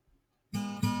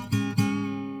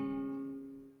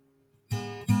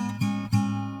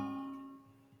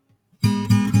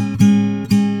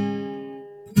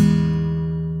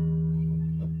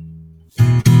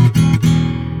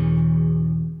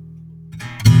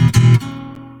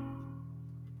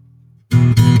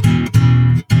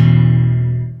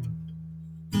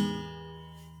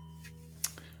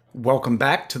Welcome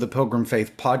back to the Pilgrim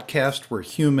Faith Podcast, where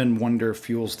human wonder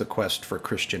fuels the quest for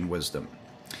Christian wisdom.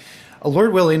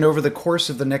 Lord willing, over the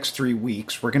course of the next 3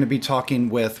 weeks, we're going to be talking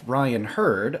with Ryan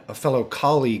Hurd, a fellow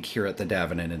colleague here at the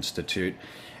Davenant Institute,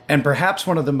 and perhaps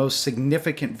one of the most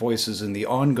significant voices in the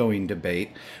ongoing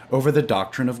debate over the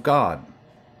doctrine of God.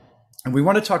 And we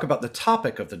want to talk about the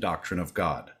topic of the doctrine of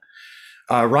God.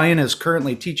 Ryan is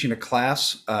currently teaching a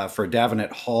class for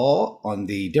Davenant Hall on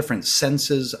the different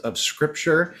senses of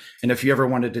Scripture. And if you ever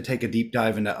wanted to take a deep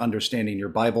dive into understanding your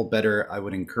Bible better, I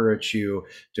would encourage you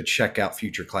to check out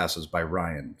future classes by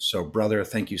Ryan. So, brother,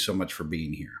 thank you so much for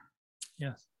being here.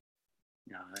 Yes.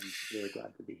 Yeah, I'm really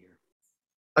glad to be here.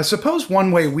 I suppose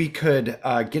one way we could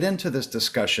get into this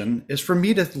discussion is for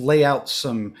me to lay out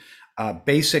some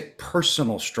basic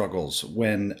personal struggles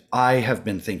when I have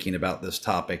been thinking about this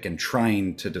topic and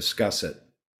trying to discuss it.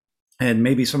 And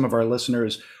maybe some of our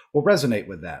listeners will resonate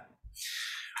with that.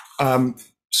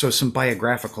 So some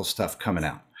biographical stuff coming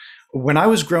out. When I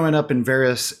was growing up in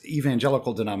various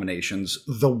evangelical denominations,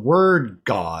 the word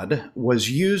God was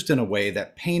used in a way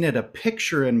that painted a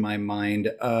picture in my mind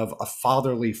of a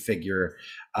fatherly figure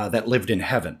that lived in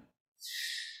heaven.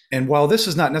 And while this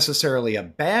is not necessarily a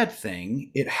bad thing,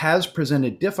 it has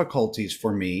presented difficulties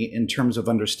for me in terms of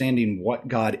understanding what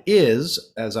God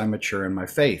is as I mature in my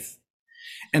faith.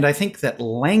 And I think that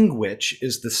language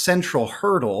is the central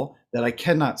hurdle that I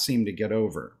cannot seem to get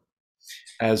over.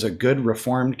 As a good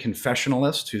Reformed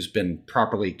confessionalist who's been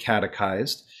properly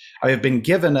catechized, I have been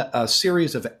given a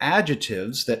series of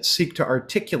adjectives that seek to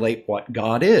articulate what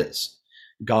God is.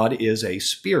 God is a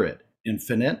spirit,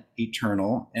 infinite,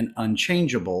 eternal, and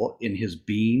unchangeable in his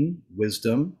being,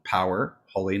 wisdom, power,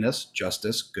 holiness,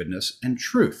 justice, goodness, and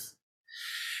truth.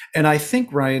 And I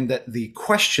think, Ryan, that the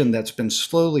question that's been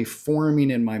slowly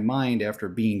forming in my mind after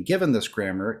being given this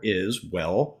grammar is,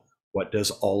 well, what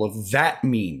does all of that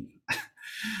mean?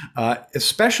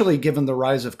 Especially given the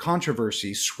rise of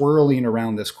controversy swirling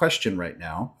around this question right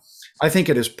now, I think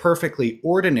it is perfectly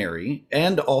ordinary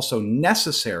and also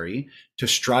necessary to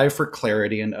strive for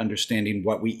clarity and understanding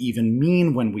what we even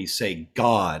mean when we say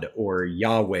God or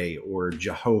Yahweh or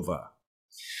Jehovah.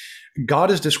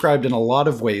 God is described in a lot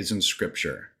of ways in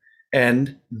Scripture,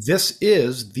 and this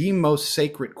is the most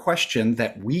sacred question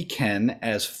that we can,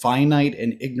 as finite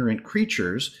and ignorant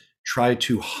creatures, try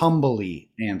to humbly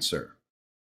answer.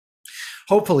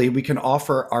 Hopefully, we can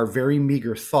offer our very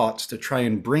meager thoughts to try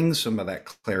and bring some of that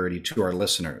clarity to our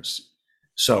listeners.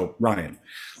 So, Ryan,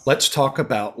 let's talk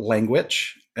about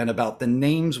language and about the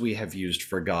names we have used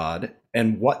for God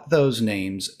and what those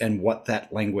names and what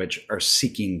that language are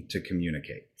seeking to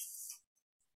communicate.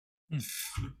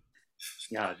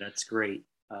 Yeah, that's great.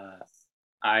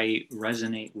 I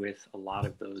resonate with a lot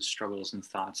of those struggles and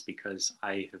thoughts because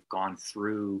I have gone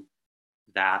through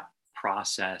that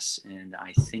process, and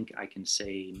I think I can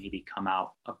say maybe come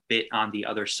out a bit on the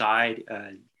other side.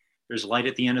 There's light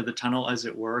at the end of the tunnel, as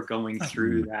it were, going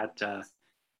through that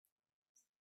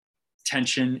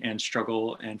tension and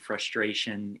struggle and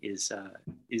frustration is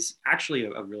actually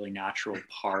a really natural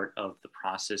part of the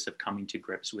process of coming to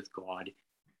grips with God,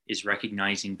 is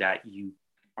recognizing that you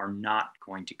are not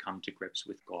going to come to grips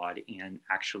with God. And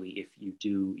actually, if you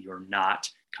do, you're not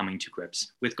coming to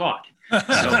grips with God.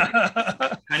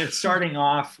 So kind of starting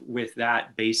off with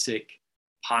that basic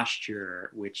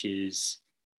posture, which is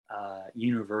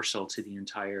universal to the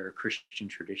entire Christian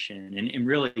tradition and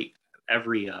really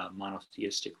every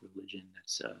monotheistic religion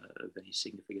that's of any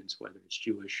significance, whether it's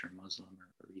Jewish or Muslim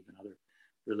or even other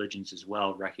religions as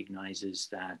well, recognizes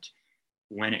that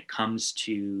when it comes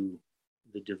to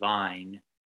the divine,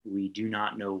 we do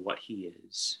not know what he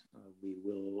is. We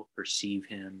will perceive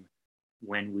him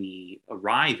when we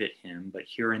arrive at him, but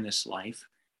here in this life,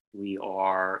 we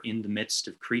are in the midst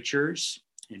of creatures,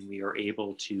 and we are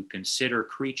able to consider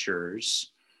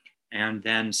creatures and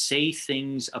then say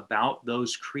things about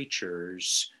those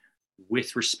creatures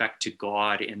with respect to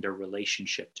God and their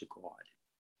relationship to God.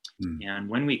 And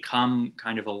when we come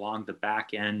kind of along the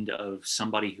back end of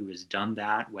somebody who has done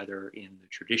that, whether in the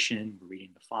tradition, reading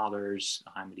the Fathers,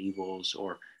 the High Medievals,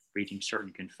 or reading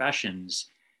certain confessions,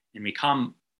 and we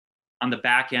come on the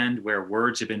back end where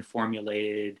words have been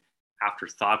formulated, after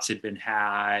thoughts have been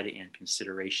had, and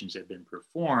considerations have been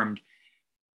performed,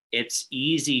 it's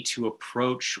easy to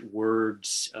approach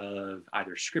words of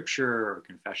either scripture or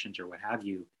confessions or what have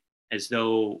you, as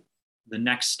though the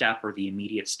next step or the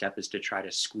immediate step is to try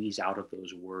to squeeze out of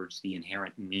those words the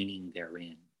inherent meaning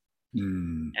therein.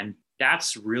 And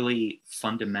that's really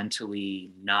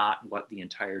fundamentally not what the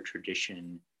entire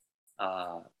tradition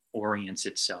orients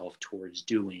itself towards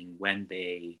doing when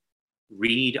they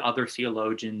read other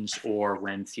theologians or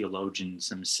when theologians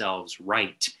themselves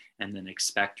write and then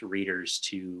expect readers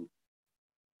to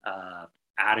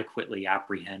adequately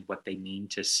apprehend what they mean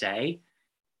to say.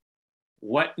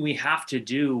 What we have to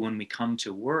do when we come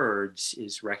to words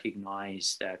is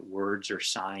recognize that words are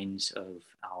signs of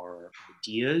our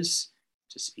ideas.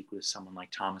 To speak with someone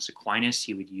like Thomas Aquinas,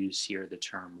 he would use here the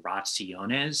term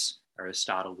rationes.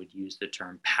 Aristotle would use the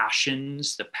term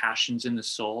passions, the passions in the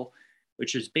soul,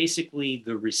 which is basically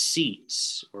the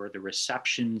receipts or the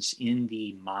receptions in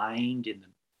the mind, in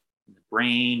the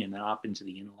brain, and then up into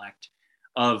the intellect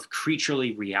of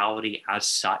creaturely reality as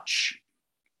such.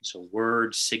 So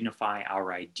words signify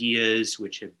our ideas,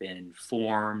 which have been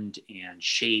formed and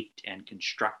shaped and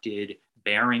constructed,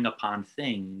 bearing upon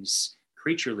things,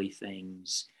 creaturely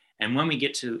things. And when we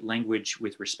get to language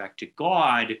with respect to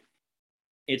God,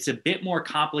 it's a bit more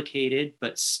complicated,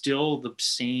 but still the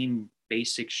same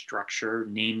basic structure,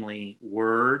 namely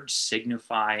words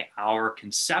signify our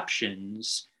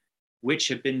conceptions, which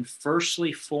have been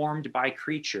firstly formed by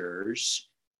creatures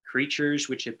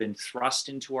which have been thrust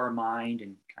into our mind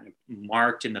and kind of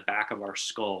marked in the back of our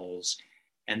skulls.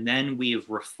 And then we have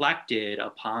reflected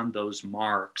upon those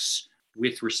marks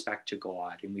with respect to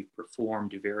God. And we've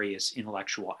performed various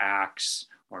intellectual acts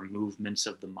or movements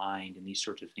of the mind and these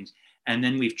sorts of things. And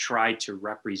then we've tried to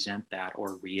represent that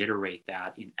or reiterate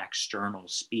that in external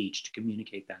speech to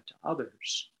communicate that to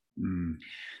others. Mm.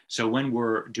 So when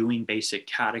we're doing basic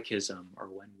catechism or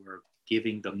when we're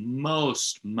giving the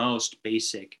most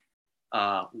basic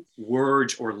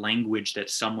words or language that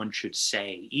someone should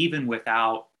say, even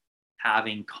without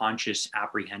having conscious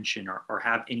apprehension or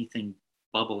have anything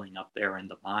bubbling up there in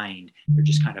the mind, they're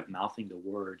just kind of mouthing the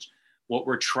words. What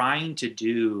we're trying to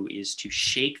do is to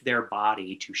shake their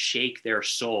body, to shake their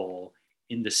soul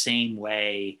in the same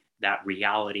way that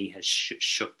reality has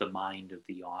shook the mind of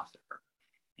the author.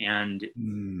 And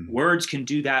words can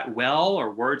do that well,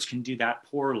 or words can do that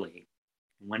poorly.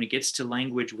 And when it gets to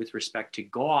language with respect to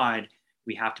God,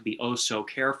 we have to be oh so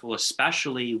careful,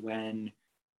 especially when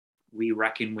we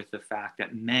reckon with the fact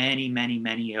that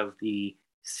many of the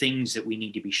things that we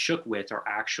need to be shook with are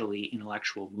actually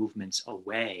intellectual movements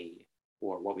away,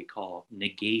 or what we call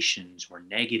negations or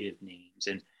negative names.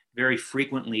 And very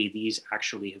frequently, these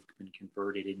actually have been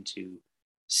converted into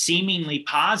seemingly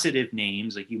positive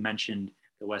names, like you mentioned,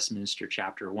 the Westminster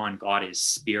Chapter 1, God is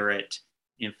spirit,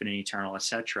 infinite, eternal,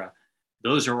 etc.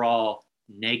 Those are all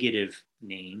negative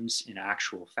names in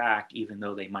actual fact, even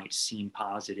though they might seem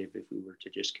positive if we were to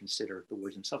just consider the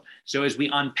words themselves. So as we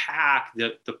unpack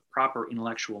the proper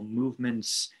intellectual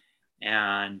movements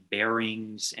and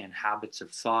bearings and habits of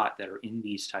thought that are in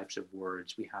these types of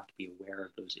words, we have to be aware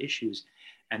of those issues.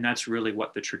 And that's really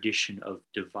what the tradition of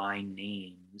divine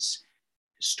names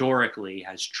historically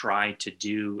has tried to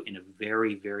do in a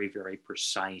very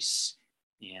precise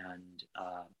and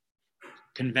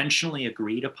conventionally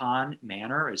agreed upon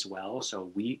manner as well.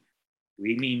 So we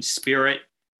mean spirit,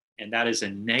 and that is a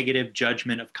negative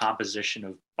judgment of composition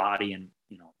of body and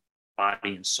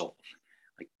soul.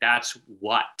 Like that's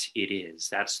what it is.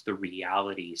 That's the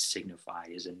reality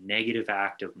signified, is a negative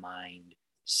act of mind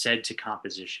said to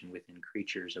composition within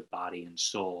creatures of body and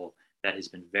soul that has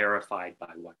been verified by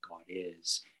what God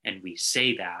is. And we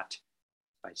say that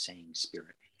by saying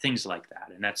spirit, things like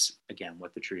that. And that's, again,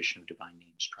 what the tradition of divine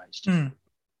names tries to do.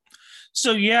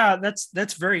 So yeah,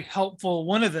 that's very helpful.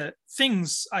 One of the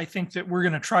things I think that we're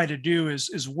going to try to do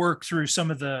is work through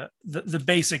some of the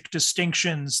basic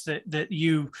distinctions that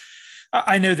you.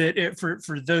 I know that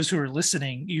for those who are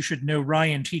listening, you should know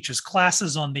Ryan teaches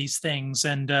classes on these things,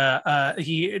 and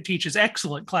he teaches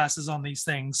excellent classes on these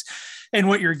things. And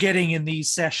what you're getting in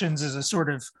these sessions is a sort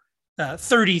of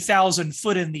 30,000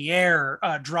 foot in the air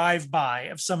drive-by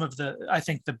of some of the, I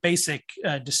think, the basic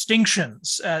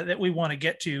distinctions that we want to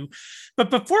get to. But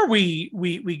before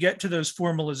we get to those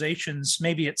formalizations,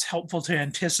 maybe it's helpful to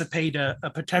anticipate a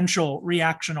potential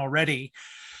reaction already,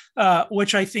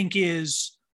 which I think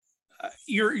is,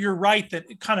 you're right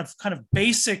that kind of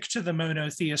basic to the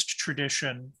monotheist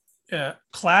tradition,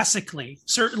 classically,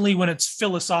 certainly when it's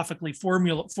philosophically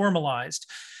formalized,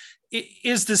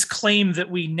 is this claim that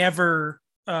we never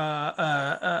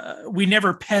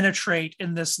penetrate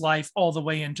in this life all the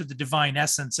way into the divine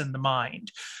essence in the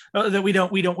mind, that we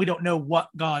don't know what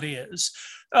God is,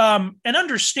 and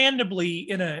understandably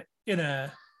in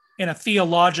a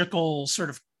theological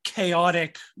sort of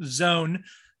chaotic zone,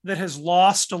 that has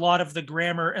lost a lot of the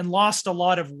grammar and lost a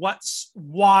lot of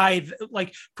why,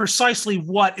 like precisely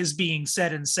what is being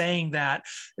said and saying that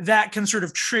can sort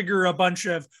of trigger a bunch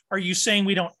of, are you saying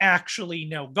we don't actually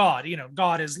know God?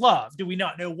 God is love. Do we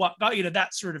not know what God,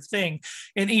 that sort of thing.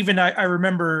 And even I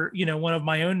remember, one of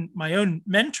my own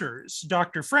mentors,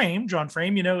 Dr. Frame, John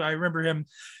Frame, I remember him.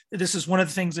 This is one of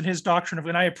the things in his doctrine of,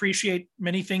 and I appreciate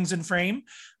many things in Frame,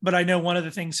 but I know one of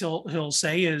the things he'll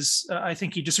say is, I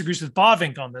think he disagrees with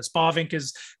Bavinck on this. Bavinck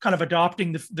is kind of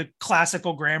adopting the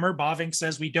classical grammar. Bavinck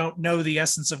says we don't know the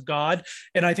essence of God,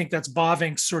 and I think that's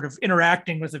Bavinck sort of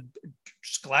interacting with a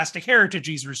scholastic heritage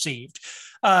he's received.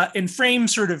 And Frame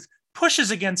sort of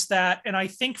pushes against that, and I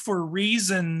think for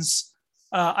reasons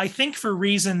I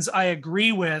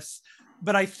agree with,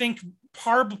 but I think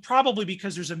probably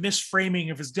because there's a misframing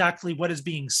of exactly what is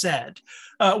being said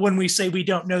when we say we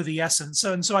don't know the essence.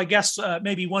 So I guess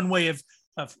maybe one way of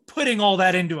putting all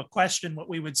that into a question, what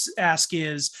we would ask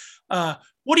is,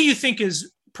 what do you think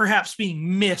is perhaps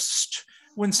being missed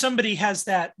when somebody has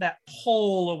that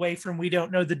pull away from we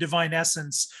don't know the divine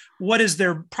essence? What is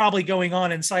there probably going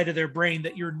on inside of their brain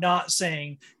that you're not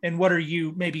saying, and what are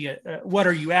you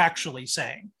actually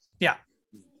saying? Yeah.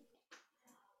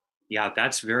 Yeah,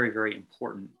 that's very, very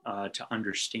important to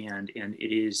understand. And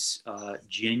it is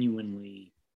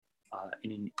genuinely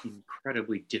an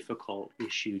incredibly difficult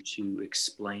issue to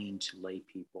explain to lay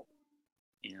people.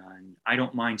 And I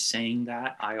don't mind saying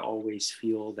that. I always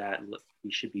feel that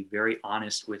we should be very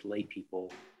honest with lay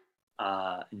people,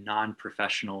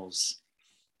 non-professionals.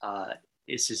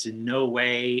 This is in no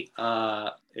way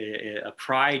a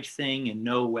pride thing, in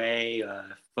no way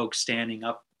folks standing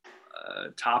up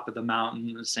top of the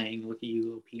mountain saying, look at you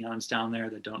little peons down there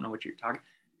that don't know what you're talking.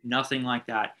 Nothing like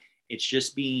that. It's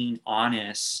just being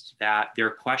honest that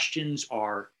their questions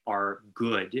are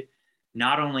good,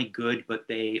 not only good, but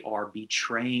they are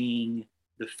betraying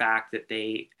the fact that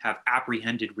they have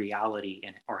apprehended reality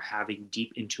and are having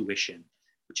deep intuition,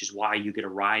 which is why you get a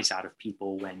rise out of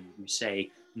people when you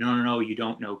say, no, you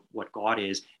don't know what God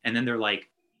is. And then they're like,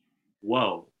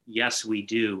 whoa, yes, we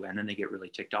do. And then they get really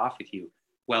ticked off with you.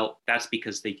 Well, that's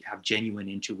because they have genuine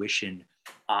intuition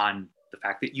on the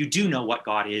fact that you do know what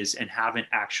God is and haven't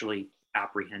actually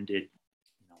apprehended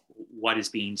what is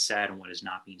being said and what is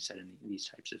not being said in these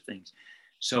types of things.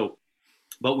 So,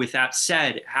 but with that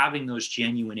said, having those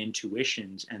genuine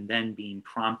intuitions and then being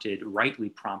prompted, rightly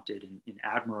prompted and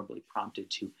admirably prompted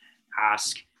to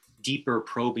ask deeper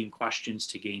probing questions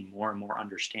to gain more and more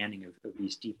understanding of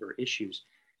these deeper issues,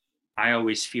 I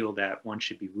always feel that one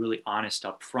should be really honest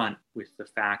up front with the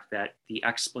fact that the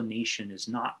explanation is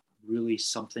not really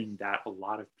something that a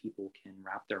lot of people can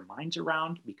wrap their minds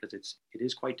around, because it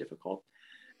is quite difficult.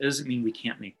 It doesn't mean we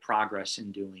can't make progress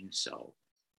in doing so.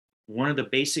 One of the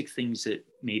basic things that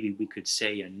maybe we could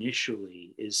say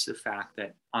initially is the fact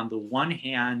that on the one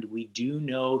hand, we do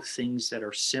know things that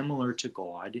are similar to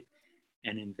God,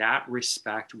 and in that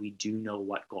respect, we do know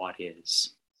what God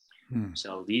is.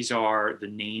 So these are the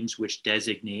names which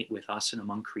designate with us and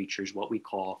among creatures what we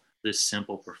call the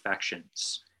simple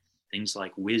perfections. Things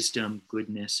like wisdom,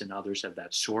 goodness, and others of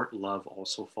that sort. Love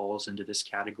also falls into this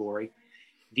category.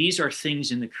 These are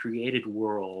things in the created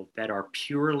world that are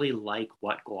purely like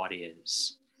what God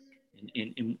is.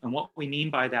 And what we mean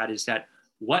by that is that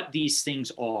what these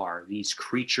things are, these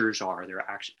creatures are, they're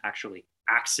actually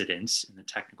accidents in the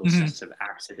technical sense of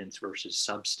accidents versus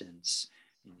substance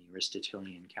in the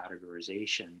Aristotelian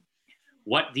categorization.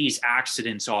 What these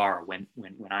accidents are, when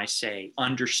I say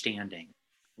understanding,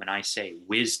 when I say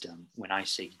wisdom, when I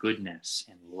say goodness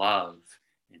and love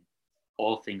and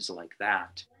all things like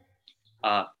that,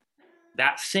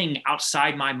 that thing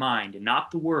outside my mind, and not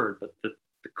the word, but the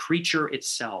creature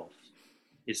itself,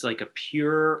 is like a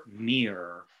pure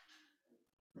mirror,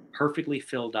 perfectly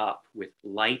filled up with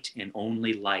light and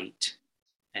only light,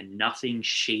 and nothing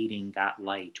shading that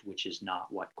light, which is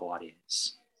not what God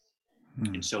is.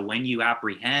 And so when you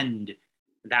apprehend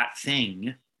that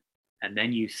thing, and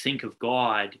then you think of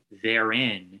God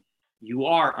therein, you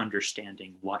are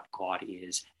understanding what God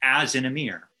is as in a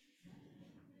mirror,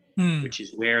 which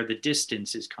is where the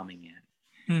distance is coming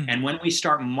in. And when we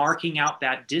start marking out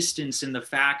that distance in the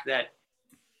fact that,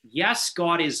 yes,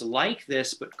 God is like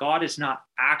this, but God is not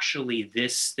actually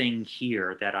this thing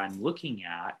here that I'm looking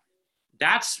at,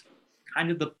 that's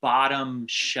kind of the bottom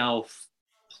shelf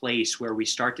place where we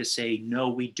start to say, no,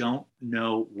 we don't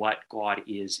know what God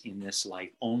is in this life,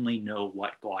 only know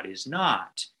what God is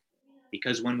not.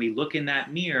 Because when we look in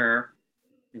that mirror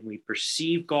and we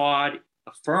perceive God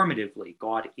affirmatively,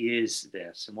 God is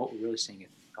this, and what we're really saying is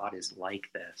God is like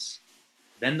this,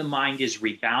 then the mind is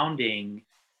rebounding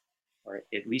or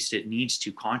at least it needs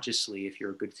to consciously if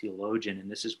you're a good theologian. And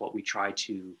this is what we try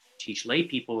to teach lay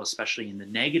people, especially in the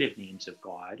negative names of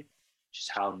God, which is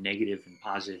how negative and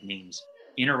positive names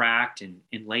interact and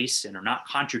enlace and are not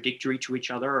contradictory to each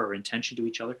other or in tension to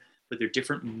each other, but they're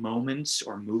different moments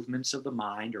or movements of the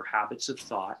mind or habits of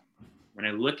thought. When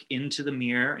I look into the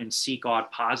mirror and see God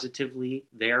positively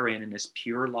therein in this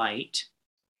pure light,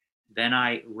 then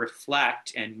I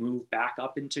reflect and move back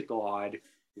up into God,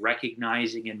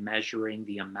 recognizing and measuring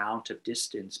the amount of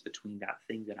distance between that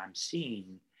thing that I'm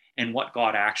seeing and what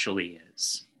God actually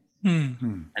is.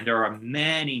 And there are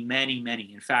many, many,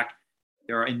 many. In fact,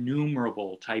 there are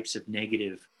innumerable types of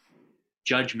negative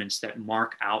judgments that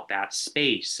mark out that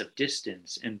space of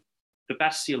distance. And the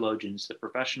best theologians, the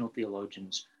professional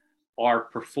theologians, are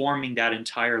performing that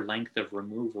entire length of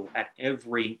removal at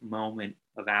every moment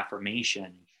of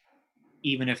affirmation,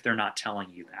 even if they're not telling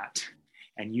you that.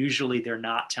 And usually they're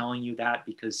not telling you that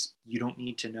because you don't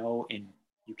need to know and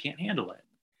you can't handle it.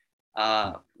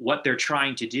 What they're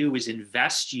trying to do is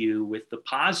invest you with the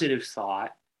positive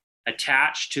thought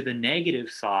attached to the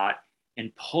negative thought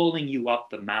and pulling you up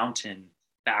the mountain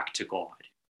back to God.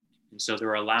 And so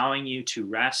they're allowing you to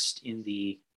rest in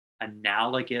the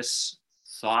analogous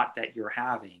thought that you're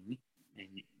having, and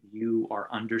you are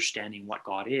understanding what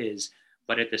God is,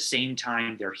 but at the same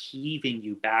time, they're heaving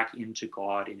you back into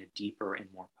God in a deeper and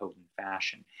more potent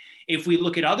fashion. If we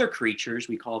look at other creatures,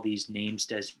 we call these names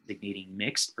designating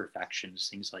mixed perfections,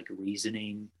 things like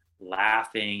reasoning,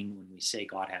 laughing, when we say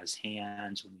God has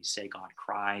hands, when we say God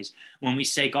cries, when we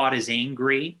say God is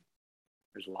angry.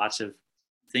 There's lots of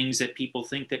things that people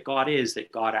think that God is,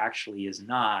 that God actually is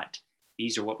not.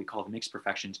 These are what we call the mixed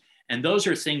perfections. And those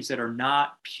are things that are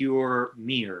not pure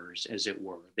mirrors, as it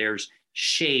were. There's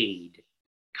shade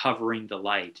covering the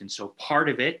light. And so part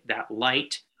of it, that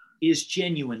light, is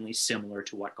genuinely similar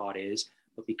to what God is,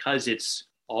 but because it's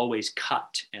always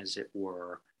cut, as it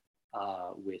were,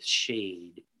 with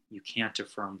shade, you can't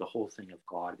affirm the whole thing of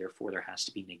God. Therefore, there has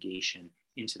to be negation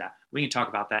into that. We can talk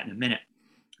about that in a minute.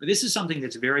 But this is something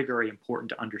that's very, very important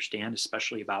to understand,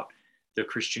 especially about the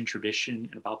Christian tradition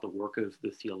and about the work of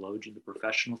the theologian, the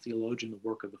professional theologian, the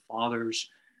work of the fathers,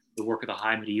 the work of the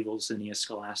high medievals and the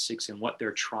scholastics, and what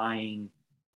they're trying,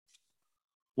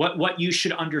 what you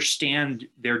should understand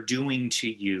they're doing to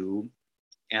you.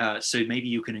 So maybe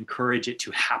you can encourage it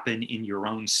to happen in your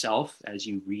own self as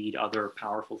you read other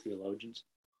powerful theologians.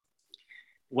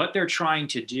 What they're trying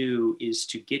to do is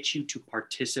to get you to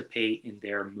participate in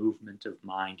their movement of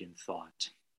mind and thought.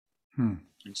 And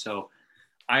so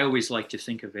I always like to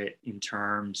think of it in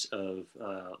terms of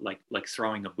like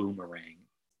throwing a boomerang.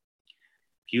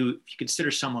 If you consider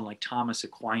someone like Thomas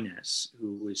Aquinas,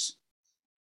 who was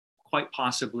quite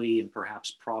possibly and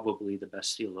perhaps probably the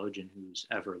best theologian who's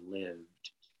ever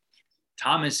lived,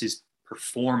 Thomas is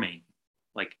performing,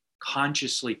 like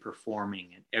consciously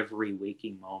performing at every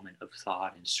waking moment of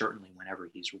thought, and certainly whenever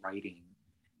he's writing,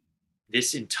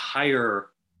 this entire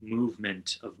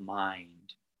movement of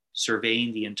mind,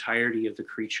 surveying the entirety of the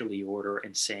creaturely order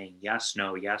and saying yes,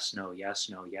 no, yes, no, yes,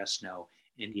 no, yes, no,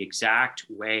 in the exact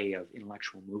way of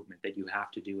intellectual movement that you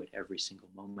have to do at every single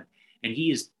moment. And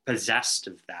he is possessed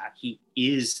of that. He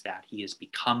is that. He has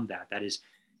become that. That is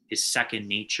his second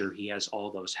nature. He has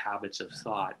all those habits of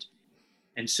thought.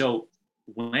 And so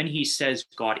when he says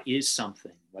God is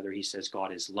something, whether he says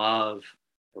God is love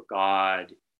or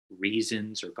God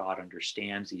reasons or God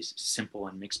understands, these simple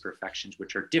and mixed perfections,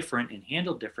 which are different and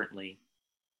handled differently,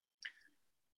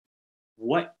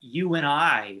 what you and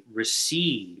I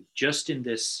receive just in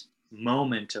this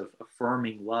moment of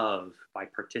affirming love by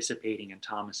participating in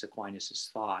Thomas Aquinas's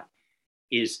thought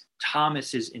is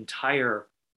Thomas's entire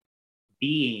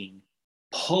being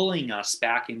pulling us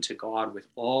back into God with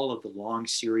all of the long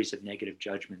series of negative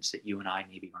judgments that you and I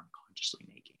maybe aren't consciously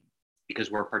making,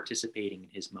 because we're participating in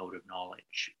his mode of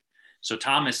knowledge. So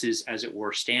Thomas is, as it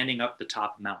were, standing up the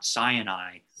top of Mount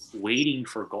Sinai, waiting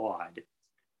for God,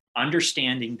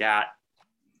 understanding that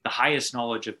the highest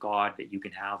knowledge of God that you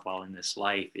can have while in this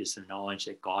life is the knowledge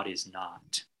that God is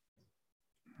not.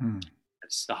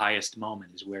 That's the highest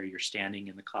moment, is where you're standing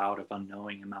in the cloud of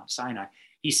unknowing in Mount Sinai.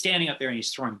 He's standing up there and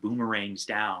he's throwing boomerangs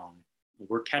down. And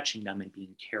we're catching them and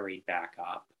being carried back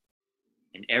up.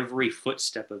 And every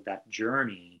footstep of that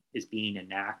journey is being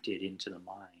enacted into the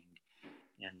mind.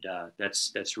 And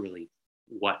that's really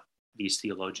what these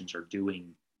theologians are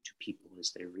doing to people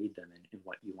as they read them, and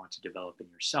what you want to develop in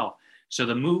yourself. So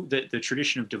the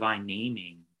tradition of divine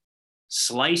naming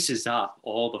slices up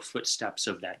all the footsteps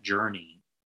of that journey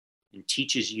and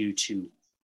teaches you to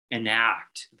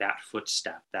enact that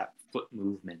footstep, that foot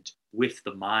movement with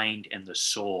the mind and the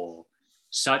soul,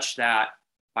 such that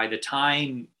by the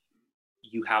time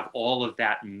you have all of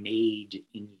that made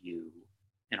in you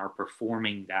and are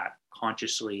performing that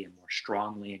consciously and more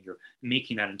strongly, and you're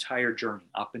making that entire journey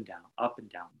up and down, up and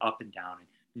down, up and down, and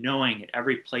knowing at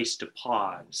every place to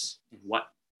pause and what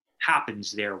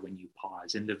happens there when you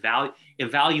pause, and the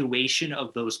evaluation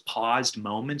of those paused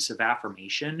moments of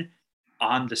affirmation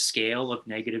on the scale of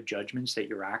negative judgments that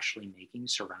you're actually making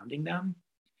surrounding them,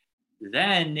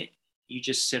 then you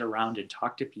just sit around and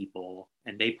talk to people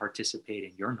and they participate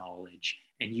in your knowledge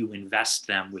and you invest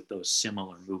them with those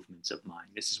similar movements of mind.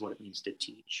 This is what it means to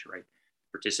teach, right?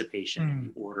 Participation in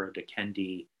the order of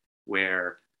Dakendi,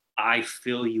 where I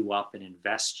fill you up and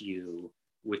invest you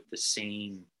with the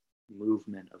same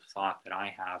movement of thought that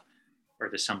I have or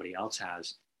that somebody else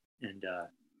has. And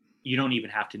you don't even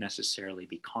have to necessarily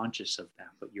be conscious of that,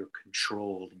 but you're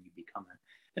controlled and you become it.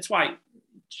 That's why,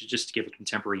 just to give a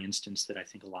contemporary instance that I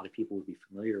think a lot of people would be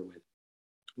familiar with,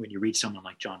 when you read someone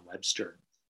like John Webster.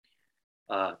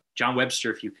 John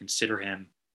Webster, if you consider him,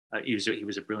 he was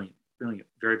a brilliant,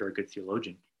 very, very good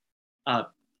theologian.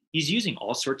 He's using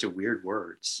all sorts of weird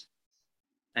words,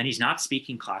 and he's not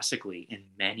speaking classically in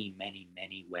many, many,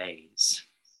 many ways.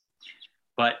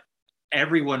 But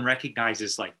everyone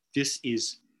recognizes, like, this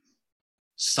is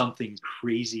something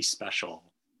crazy special,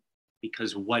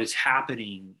 because what is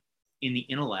happening in the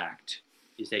intellect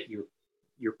is that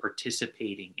you're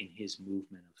participating in his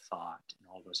movement of thought and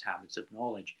all those habits of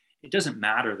knowledge. It doesn't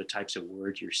matter the types of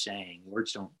words you're saying.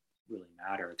 Words don't really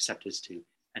matter, except as to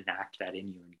enact that in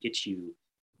you and get you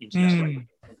into that right.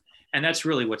 And that's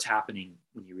really what's happening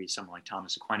when you read someone like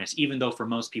Thomas Aquinas, even though for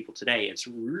most people today, it's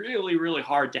really, really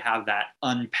hard to have that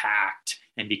unpacked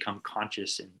and become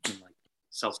conscious and like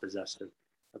self-possessed of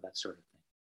that sort of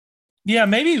thing. Yeah,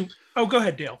 maybe. Oh, go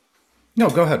ahead, Dale. No,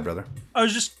 go ahead, brother. I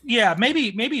was just,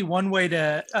 maybe one way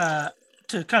to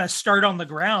kind of start on the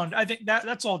ground. I think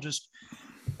that's all just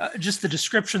the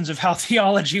descriptions of how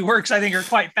theology works, I think, are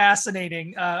quite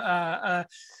fascinating.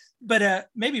 But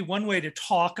maybe one way to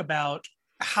talk about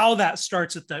how that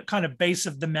starts at the kind of base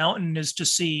of the mountain is to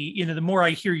see, the more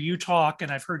I hear you talk,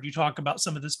 and I've heard you talk about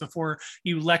some of this before,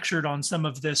 you lectured on some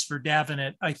of this for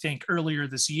Davenant, I think, earlier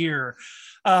this year.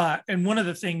 And one of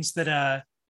the things that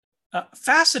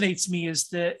fascinates me is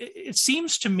that it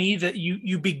seems to me that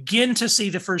you begin to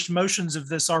see the first motions of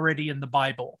this already in the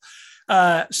Bible.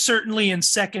 Certainly in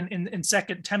second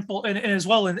temple and as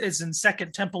well as in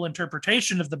second temple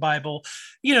interpretation of the Bible,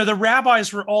 the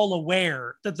rabbis were all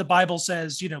aware that the Bible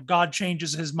says, God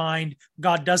changes his mind,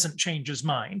 God doesn't change his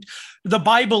mind. The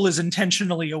Bible is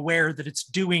intentionally aware that it's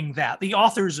doing that. The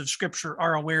authors of scripture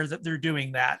are aware that they're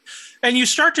doing that. And you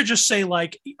start to just say,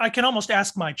 like, I can almost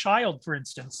ask my child, for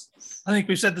instance, I think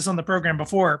we've said this on the program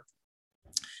before.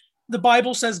 The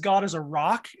Bible says God is a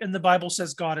rock and the Bible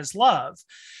says God is love.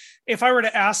 If I were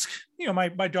to ask,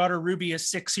 my daughter Ruby is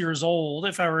 6 years old,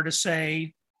 if I were to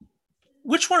say,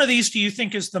 which one of these do you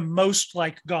think is the most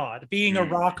like God, being a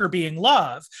rock or being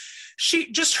love?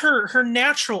 She just her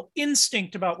natural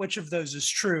instinct about which of those is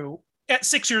true at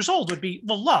 6 years old would be,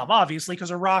 well, love, obviously, because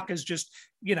a rock is just,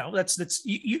 that's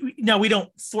we don't,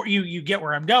 for you get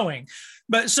where I'm going.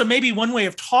 But so maybe one way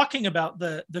of talking about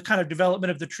the kind of development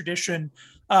of the tradition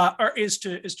is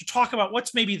to talk about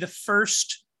what's maybe the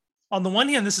first. On the one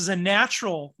hand, this is a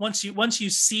natural, once you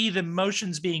see the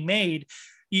motions being made,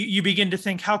 you begin to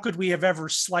think, how could we have ever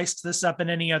sliced this up in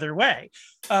any other way?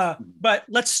 But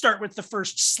let's start with the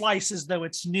first slice as though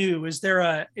it's new. Is there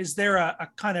a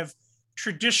kind of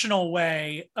traditional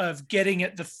way of getting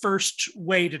at the first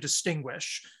way to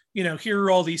distinguish? Here are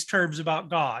all these terms about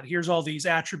God. Here's all these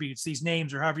attributes, these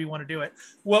names, or however you want to do it.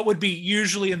 What would be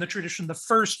usually in the tradition the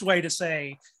first way to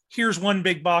say, here's one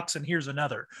big box and here's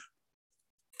another?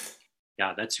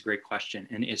 Yeah, that's a great question.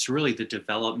 And it's really the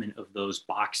development of those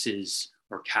boxes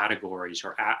or categories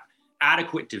or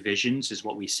adequate divisions is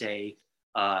what we say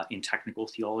in technical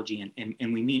theology.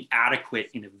 And we mean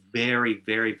adequate in a very,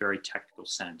 very, very technical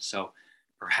sense. So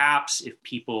perhaps if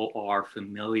people are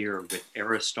familiar with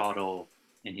Aristotle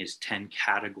and his 10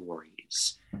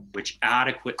 categories, which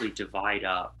adequately divide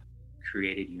up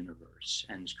created universe,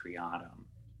 ens creatum.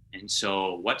 And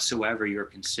so whatsoever you're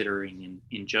considering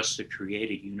in just the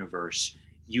created universe,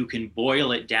 you can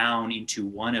boil it down into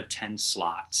one of 10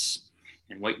 slots.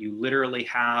 And what you literally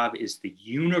have is the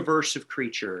universe of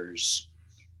creatures,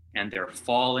 and they're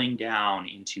falling down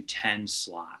into 10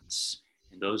 slots.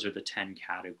 And those are the 10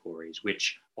 categories,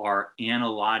 which are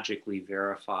analogically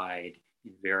verified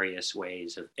in various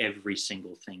ways of every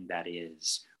single thing that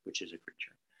is, which is a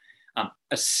creature.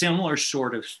 A similar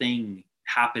sort of thing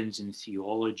happens in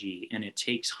theology, and it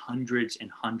takes hundreds and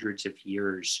hundreds of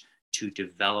years to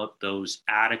develop those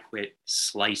adequate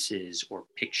slices or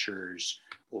pictures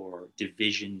or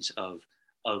divisions of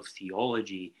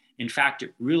theology. In fact,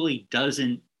 it really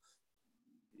doesn't,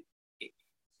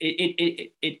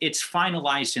 it's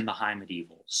finalized in the high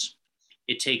medievals.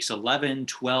 It takes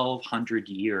 1,200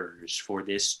 years for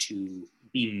this to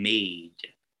be made.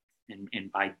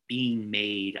 And by being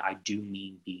made, I do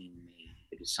mean being made.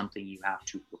 It is something you have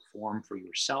to perform for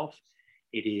yourself.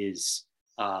 It is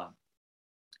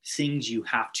things you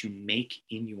have to make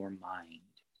in your mind.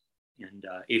 And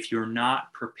if you're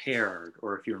not prepared,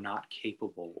 or if you're not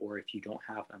capable, or if you don't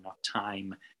have enough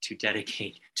time to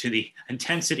dedicate to the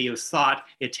intensity of thought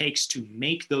it takes to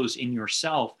make those in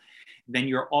yourself, then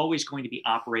you're always going to be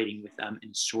operating with them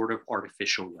in sort of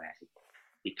artificial way,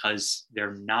 because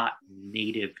they're not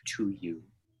native to you.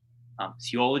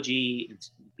 Theology,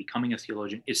 becoming a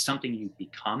theologian, is something you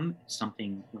become,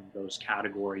 something when those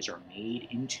categories are made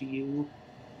into you.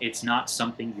 It's not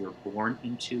something you're born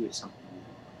into, it's something you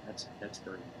become. That's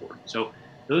very important. So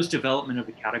those development of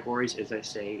the categories, as I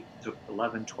say, took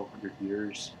 1,200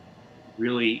 years.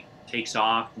 Really takes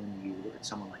off when you look at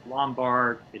someone like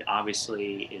Lombard. It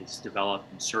obviously is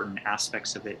developed in certain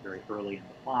aspects of it very early in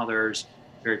the Fathers,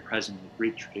 very present in the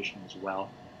Greek tradition as well.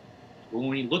 But when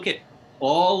we look at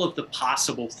all of the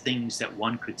possible things that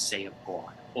one could say of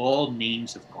God, all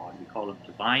names of God, we call them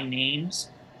divine names.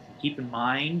 And keep in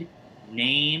mind,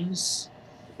 names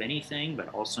of anything, but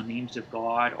also names of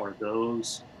God, are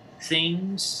those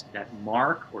things that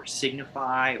mark or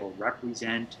signify or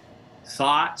represent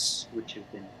thoughts which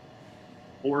have been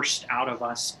forced out of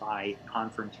us by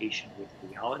confrontation with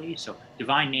reality. So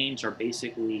divine names are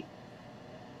basically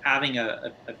having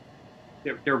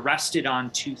they're rested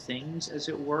on two things, as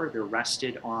it were. They're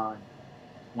rested on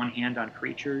one hand on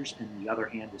creatures, and the other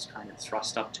hand is kind of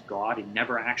thrust up to God and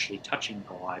never actually touching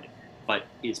God, but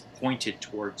is pointed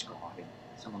towards God. And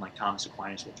someone like Thomas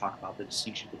Aquinas will talk about the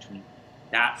distinction between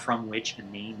that from which a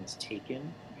name is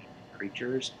taken,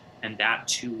 creatures, and that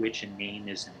to which a name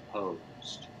is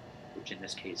imposed, which in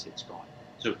this case it's God.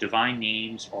 So divine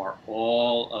names are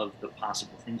all of the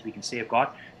possible things we can say of God,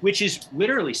 which is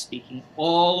literally speaking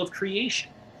all of creation,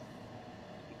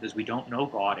 because we don't know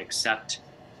God except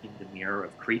in the mirror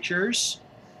of creatures.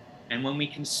 And when we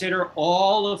consider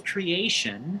all of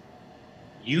creation,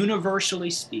 universally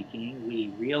speaking, we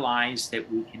realize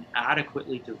that we can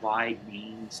adequately divide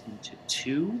names into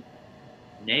two: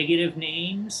 negative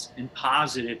names and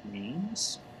positive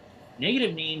names.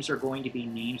 Negative names are going to be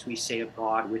names we say of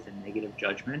God with a negative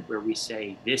judgment, where we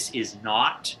say, this is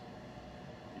not.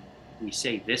 And we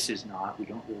say this is not. We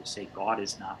don't really say God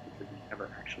is not, because we never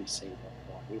actually say what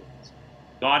God is.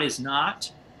 God is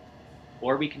not,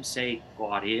 or we can say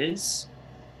God is.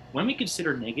 When we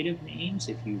consider negative names,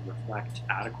 if you reflect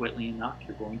adequately enough,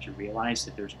 you're going to realize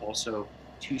that there's also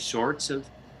two sorts of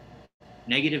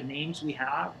negative names we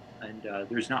have, and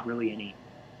there's not really any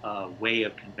way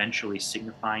of conventionally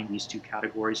signifying these two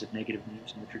categories of negative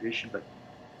names in the tradition, but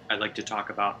I'd like to talk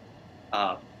about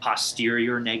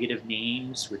posterior negative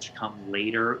names, which come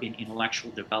later in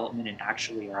intellectual development and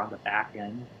actually are on the back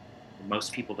end, and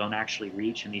most people don't actually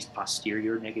reach. And these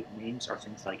posterior negative names are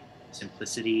things like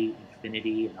simplicity,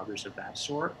 infinity, and others of that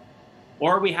sort.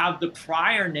 Or we have the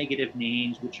prior negative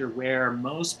names, which are where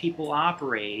most people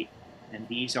operate, and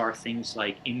these are things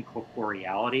like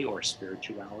incorporeality or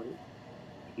spirituality.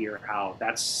 Hear how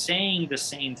that's saying the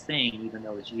same thing, even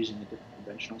though it's using a different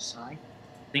conventional sign.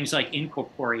 Things like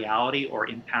incorporeality or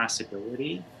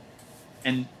impassibility.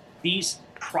 And these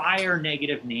prior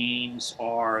negative names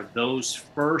are those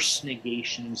first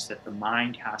negations that the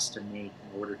mind has to make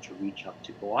in order to reach up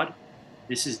to God.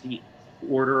 This is the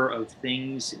order of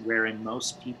things wherein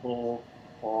most people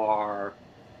are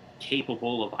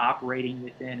capable of operating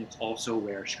within. It's also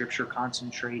where Scripture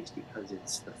concentrates, because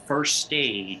it's the first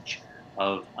stage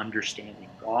of understanding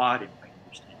God, and by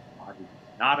understanding God, we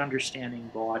not understanding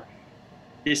God.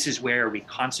 This is where we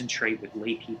concentrate with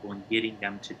lay people and getting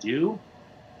them to do.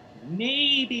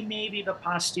 Maybe the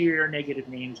posterior negative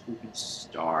names, we can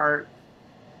start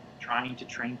trying to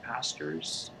train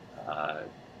pastors.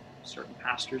 Certain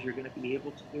pastors are going to be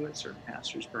able to do it. Certain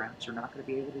pastors perhaps are not going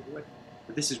to be able to do it.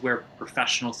 But this is where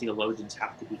professional theologians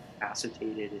have to be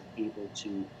capacitated and able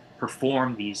to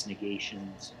perform these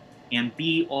negations and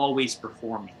be always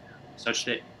performing them, such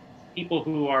that people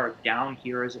who are down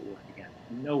here, as it were, again,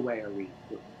 in no way are we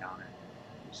looking down at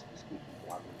them, just speaking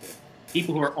broadly here.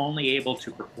 People who are only able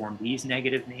to perform these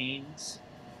negative names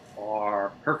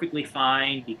are perfectly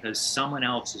fine, because someone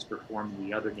else is performing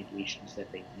the other negations that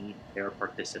they need. They're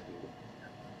participating in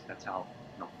them. That's how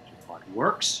knowledge of God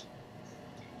works.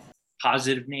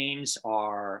 Positive names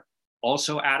are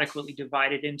also adequately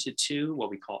divided into two, what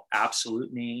we call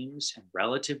absolute names and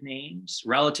relative names.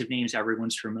 Relative names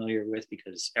everyone's familiar with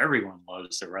because everyone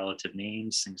loves the relative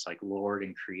names, things like Lord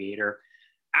and Creator.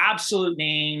 Absolute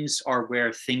names are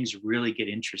where things really get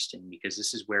interesting because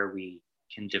this is where we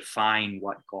can define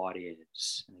what God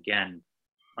is. And again,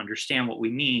 understand what we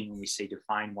mean when we say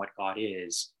define what God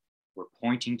is. We're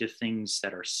pointing to things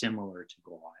that are similar to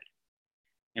God.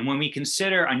 And when we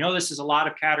consider, I know this is a lot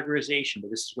of categorization, but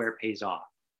this is where it pays off.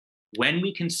 When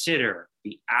we consider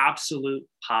the absolute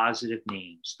positive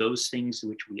names, those things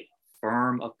which we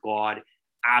affirm of God,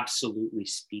 absolutely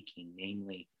speaking,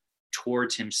 namely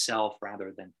towards himself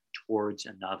rather than towards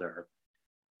another,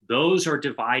 those are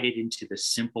divided into the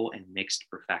simple and mixed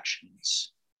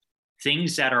perfections.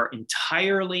 Things that are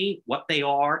entirely what they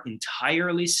are,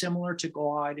 entirely similar to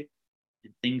God,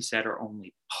 and things that are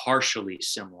only partially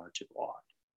similar to God.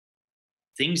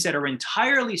 Things that are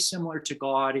entirely similar to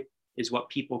God is what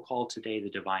people call today the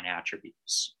divine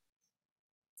attributes.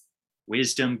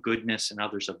 Wisdom, goodness, and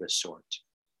others of this sort.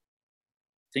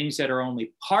 Things that are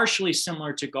only partially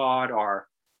similar to God are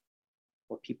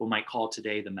what people might call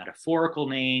today the metaphorical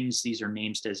names. These are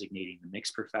names designating the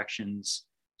mixed perfections.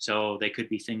 So they could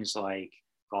be things like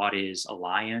God is a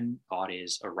lion, God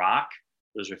is a rock.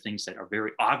 Those are things that are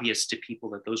very obvious to people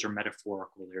that those are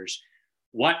metaphorical. There's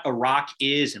what a rock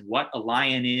is and what a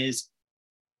lion is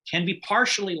can be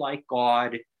partially like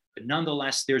God, but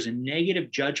nonetheless, there's a negative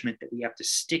judgment that we have to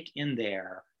stick in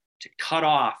there to cut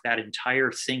off that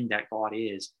entire thing that God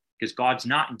is, because God's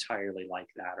not entirely like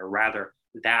that, or rather,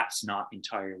 that's not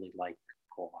entirely like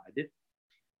God.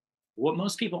 What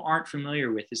most people aren't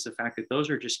familiar with is the fact that those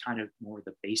are just kind of more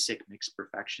the basic mixed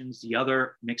perfections. The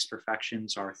other mixed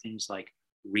perfections are things like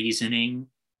reasoning,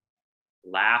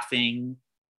 laughing,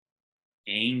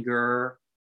 anger,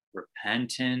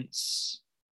 repentance,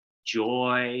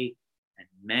 joy, and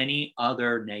many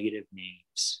other negative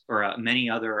names, or many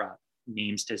other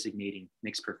names designating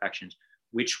mixed perfections,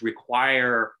 which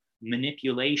require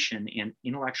manipulation and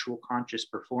intellectual conscious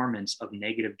performance of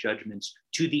negative judgments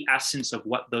to the essence of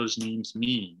what those names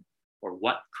mean, or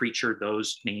what creature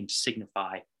those names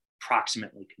signify,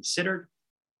 approximately considered.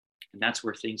 And that's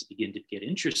where things begin to get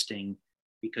interesting,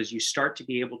 because you start to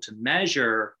be able to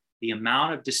measure the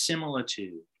amount of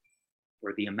dissimilitude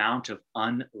or the amount of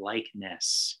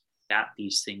unlikeness that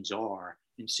these things are.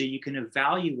 And so you can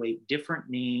evaluate different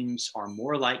names are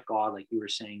more like God, like you were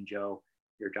saying, Joe.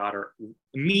 Your daughter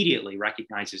immediately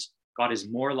recognizes God is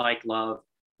more like love,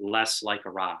 less like a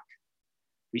rock.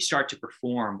 We start to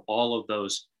perform all of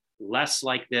those less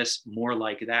like this, more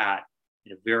like that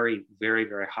at a very, very,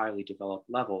 very highly developed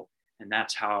level. And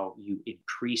that's how you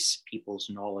increase people's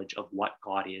knowledge of what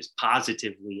God is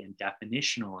positively and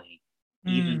definitionally,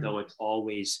 even though it's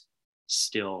always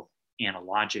still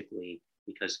analogically,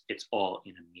 because it's all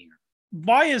in a mirror.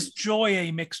 Why is joy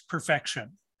a mixed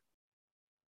perfection?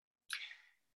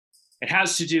 It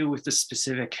has to do with the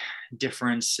specific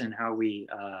difference in how we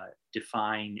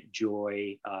define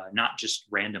joy, not just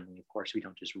randomly. Of course, we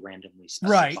don't just randomly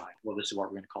specify, well, this is what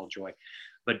we're going to call joy.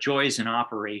 But joy is an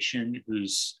operation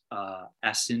whose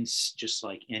essence, just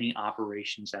like any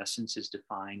operation's essence, is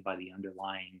defined by the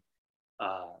underlying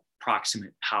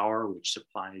proximate power, which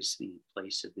supplies the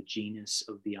place of the genus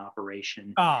of the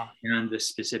operation. And the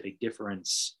specific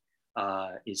difference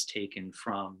is taken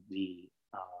from the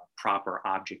proper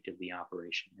object of the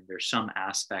operation. And there's some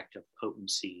aspect of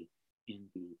potency in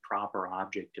the proper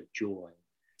object of joy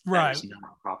that is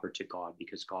not proper to God,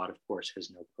 because God, of course,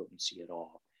 has no potency at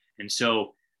all. And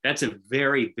so that's a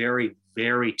very, very,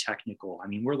 very technical. I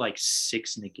mean, we're like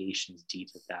 6 negations deep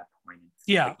at that point.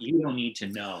 Yeah. Like, you don't need to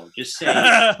know. Just say,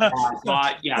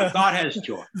 God, yeah, God has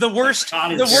joy. The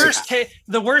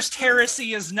worst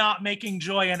heresy is not making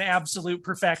joy an absolute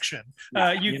perfection.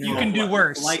 You can do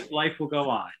worse. Life will go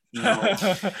on. You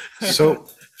know?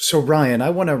 So Ryan, I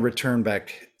want to return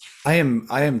back. I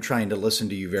am trying to listen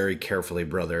to you very carefully,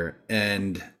 brother,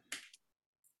 and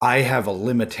I have a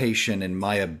limitation in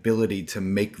my ability to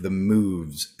make the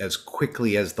moves as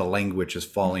quickly as the language is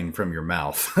falling from your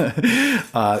mouth.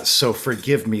 So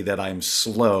forgive me that I'm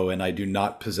slow and I do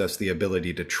not possess the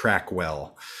ability to track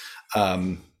well.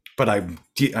 But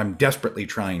I'm desperately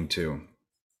trying to.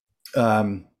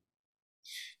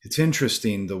 It's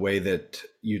interesting the way that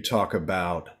you talk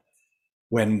about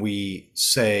when we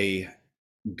say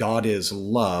God is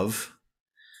love,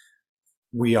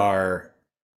 we are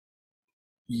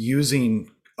using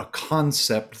a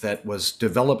concept that was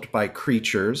developed by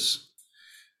creatures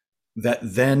that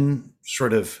then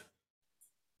sort of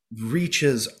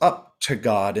reaches up to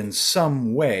God in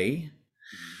some way.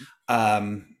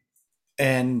 And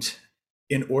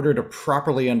in order to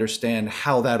properly understand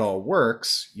how that all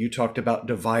works, you talked about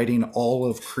dividing all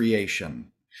of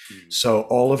creation. So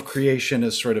all of creation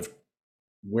is sort of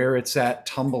where it's at,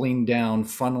 tumbling down,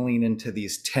 funneling into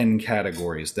these 10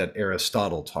 categories that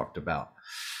Aristotle talked about.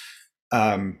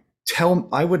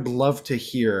 I would love to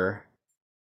hear,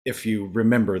 if you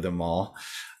remember them all,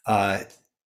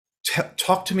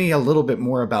 talk to me a little bit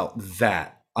more about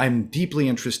that. I'm deeply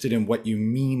interested in what you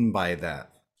mean by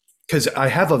that, because I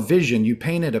have a vision. You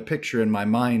painted a picture in my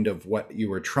mind of what you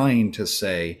were trying to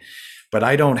say, but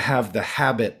I don't have the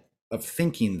habit of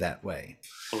thinking that way.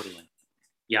 Totally.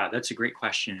 Yeah, that's a great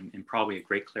question and probably a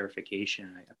great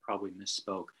clarification. I probably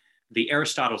misspoke. The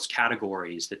Aristotle's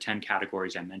categories, the 10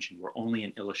 categories I mentioned, were only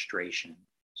an illustration.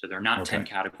 So they're not 10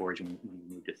 categories when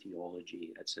we move to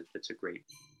theology. That's a great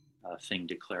thing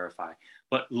to clarify.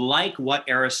 But like what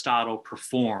Aristotle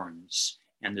performs,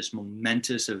 and this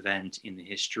momentous event in the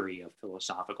history of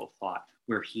philosophical thought,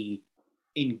 where he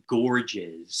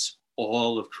engorges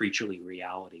all of creaturely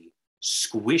reality,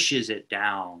 squishes it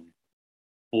down,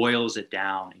 boils it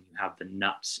down, and you have the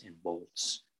nuts and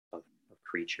bolts of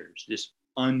creatures. This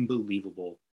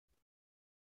unbelievable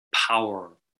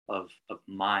power of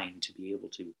mind to be able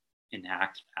to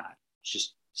enact that. It's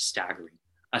just staggering.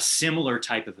 A similar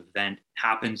type of event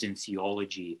happens in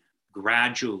theology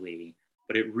gradually,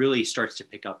 but it really starts to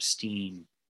pick up steam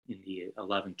in the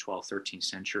 11th, 12th, 13th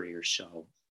century or so.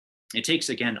 It takes,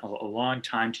 again, a long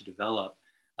time to develop.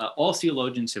 All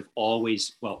theologians have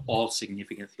always, well, all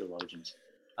significant theologians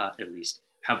at least,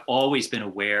 have always been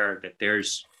aware that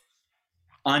there's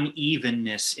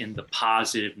unevenness in the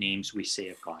positive names we say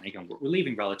of God. Again, we're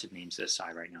leaving relative names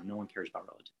aside right now. No one cares about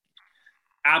relative names.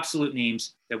 Absolute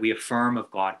names that we affirm of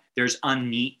God, there's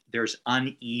unevenness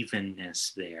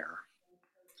there.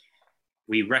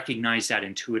 We recognize that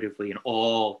intuitively, and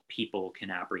all people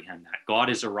can apprehend that. God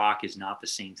is a rock is not the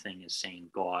same thing as saying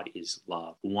God is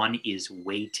love. One is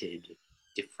weighted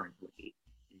differently.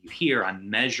 You hear, I'm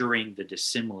measuring the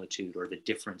dissimilitude or the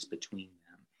difference between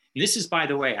them. And this is, by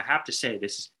the way, I have to say,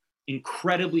 this is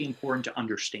incredibly important to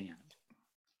understand.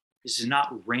 This is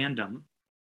not random.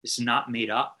 This is not made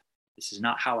up. This is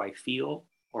not how I feel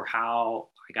or how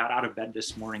I got out of bed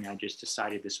this morning. I just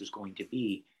decided this was going to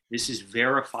be. This is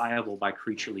verifiable by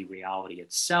creaturely reality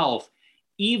itself.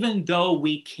 Even though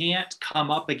we can't come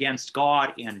up against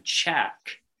God and check,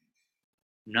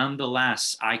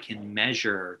 nonetheless, I can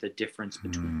measure the difference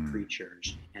between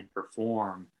creatures and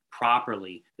perform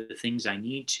properly the things I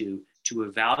need to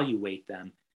evaluate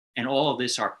them. And all of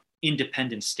this are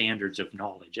independent standards of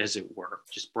knowledge, as it were,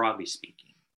 just broadly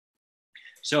speaking.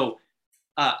 So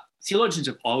theologians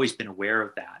have always been aware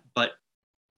of that, but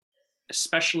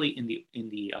especially in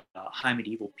the high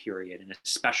medieval period, and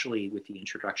especially with the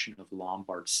introduction of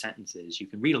Lombard sentences, you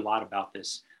can read a lot about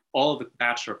this. All of the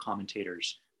bachelor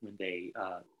commentators, when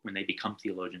they become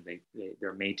theologians,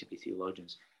 they're made to be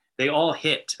theologians. They all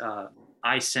hit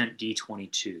I sent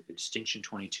D22, the distinction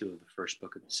 22 of the first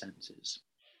book of the sentences,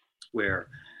 where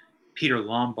Peter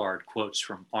Lombard quotes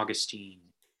from Augustine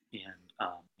and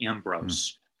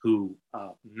Ambrose, who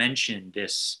mentioned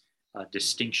this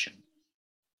distinction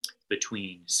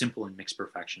between simple and mixed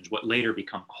perfections, what later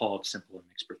become called simple and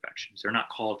mixed perfections. They're not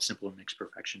called simple and mixed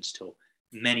perfections till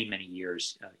many, many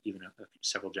years, even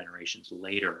several generations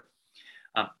later.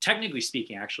 Technically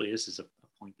speaking, actually, this is a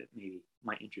point that maybe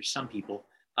might interest some people.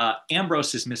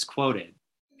 Ambrose is misquoted.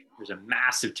 There's a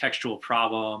massive textual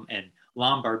problem, and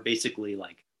Lombard basically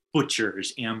like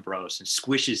butchers Ambrose and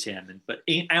squishes him. But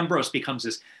Ambrose becomes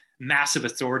this massive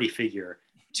authority figure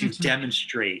to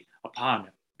demonstrate upon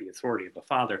the authority of the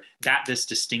Father that this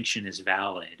distinction is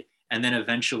valid. And then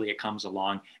eventually it comes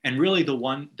along. And really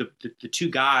the two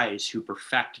guys who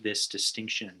perfect this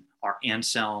distinction are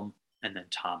Anselm and then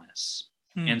Thomas.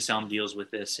 Anselm deals with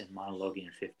this in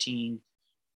Monologion 15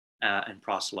 and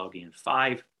Prosologion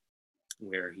 5,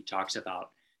 where he talks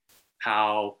about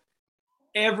how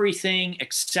everything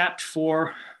except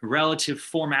for relative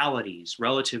formalities,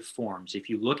 relative forms, if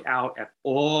you look out at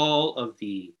all of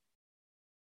the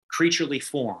creaturely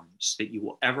forms that you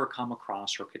will ever come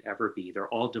across or could ever be, they're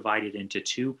all divided into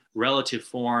two: relative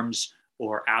forms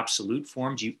or absolute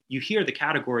forms. You hear the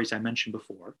categories I mentioned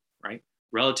before, right?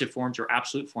 Relative forms or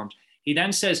absolute forms. He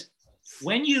then says,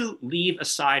 when you leave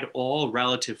aside all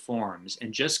relative forms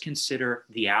and just consider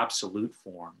the absolute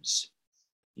forms,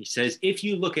 he says, if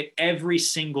you look at every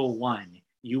single one,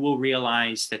 you will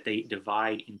realize that they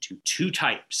divide into two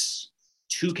types,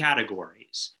 two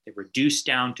categories. They reduce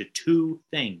down to two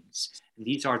things. And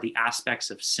these are the aspects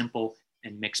of simple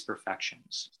and mixed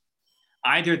perfections.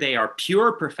 Either they are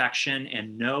pure perfection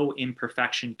and no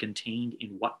imperfection contained in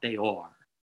what they are,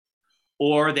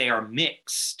 or they are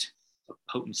mixed of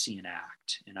potency and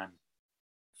act. And I'm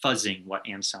fuzzing what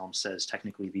Anselm says.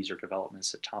 Technically, these are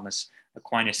developments that Thomas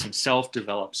Aquinas himself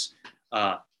develops,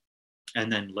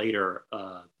 and then later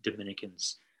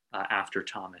Dominicans after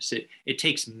Thomas. It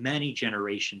takes many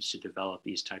generations to develop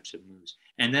these types of moves.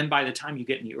 And then by the time you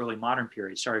get in the early modern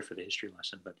period, sorry for the history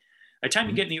lesson, but by the time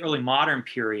you get in the early modern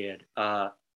period,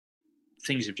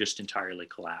 things have just entirely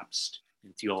collapsed,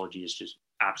 and theology is just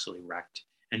absolutely wrecked.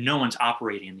 And no one's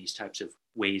operating in these types of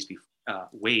ways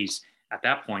at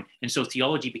that point. And so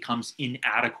theology becomes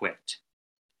inadequate.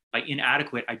 By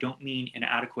inadequate, I don't mean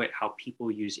inadequate how people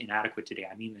use inadequate today.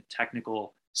 I mean the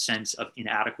technical sense of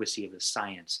inadequacy of the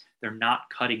science. They're not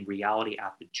cutting reality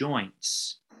at the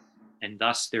joints, and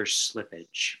thus there's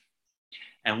slippage.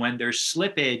 And when there's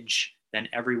slippage, then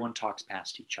everyone talks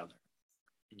past each other.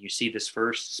 And you see this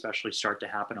first especially start to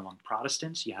happen among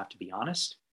Protestants. You have to be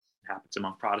honest. It happens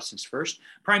among Protestants first,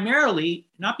 primarily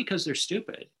not because they're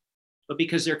stupid, but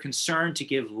because they're concerned to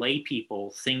give lay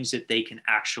people things that they can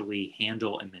actually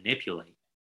handle and manipulate.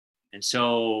 And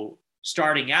so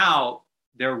starting out,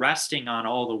 they're resting on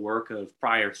all the work of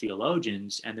prior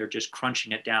theologians, and they're just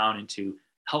crunching it down into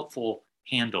helpful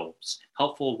handles,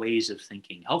 helpful ways of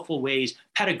thinking, helpful ways,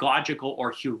 pedagogical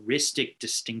or heuristic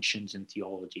distinctions in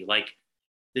theology, like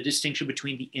the distinction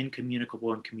between the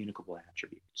incommunicable and communicable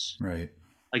attributes. Right.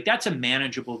 Like that's a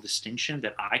manageable distinction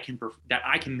that I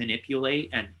can manipulate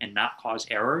and not cause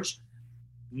errors.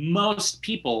 Most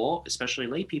people, especially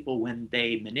lay people, when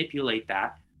they manipulate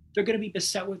that, they're going to be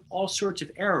beset with all sorts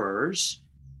of errors,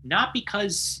 not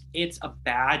because it's a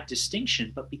bad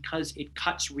distinction, but because it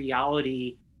cuts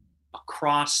reality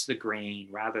across the grain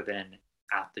rather than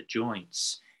at the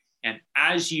joints. And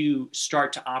as you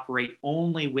start to operate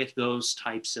only with those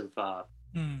types of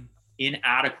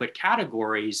inadequate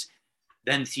categories,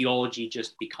 then theology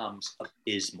just becomes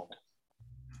abysmal.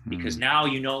 Because now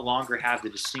you no longer have the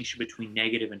distinction between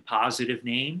negative and positive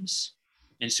names.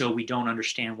 And so we don't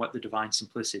understand what the divine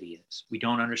simplicity is. We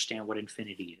don't understand what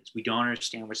infinity is. We don't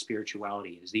understand what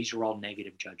spirituality is. These are all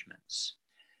negative judgments.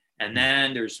 And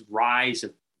then there's rise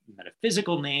of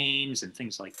metaphysical names and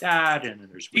things like that. And then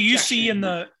there's rejection. You see in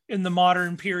the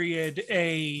modern period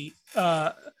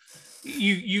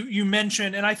you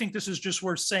mentioned, and I think this is just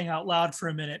worth saying out loud for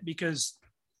a minute, because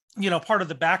part of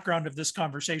the background of this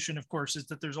conversation, of course, is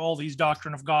that there's all these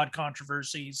doctrine of God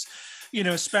controversies.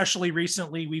 Especially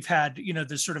recently, we've had,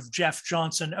 this sort of Jeff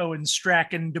Johnson, Owen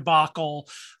Strachan debacle,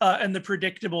 and the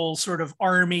predictable sort of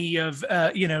army of,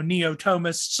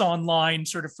 neo-Thomists online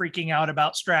sort of freaking out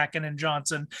about Strachan and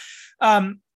Johnson.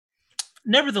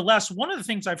 Nevertheless, one of the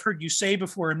things I've heard you say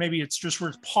before, and maybe it's just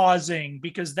worth pausing,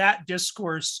 because that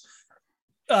discourse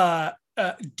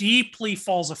deeply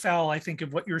falls afoul, I think,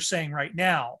 of what you're saying right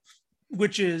now,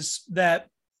 which is that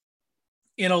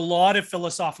in a lot of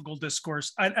philosophical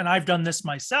discourse, and I've done this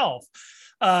myself,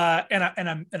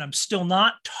 and I'm still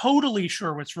not totally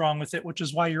sure what's wrong with it, which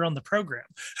is why you're on the program.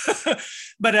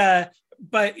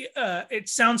 But it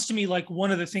sounds to me like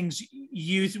one of the things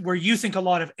where you think a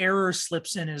lot of error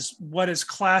slips in is what is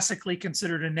classically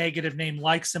considered a negative name,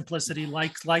 like simplicity,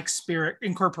 like spirit,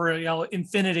 incorporeal,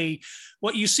 infinity.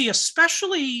 What you see,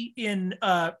 especially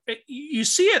you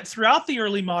see it throughout the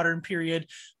early modern period,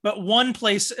 but one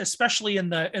place, especially in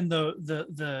the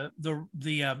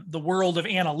world of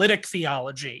analytic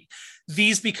theology,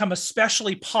 these become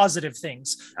especially positive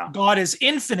things. Yeah. God is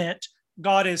infinite.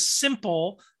 God is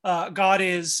simple. God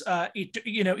is,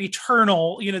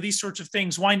 eternal. These sorts of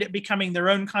things wind up becoming their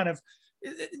own kind of.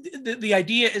 The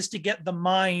idea is to get the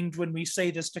mind, when we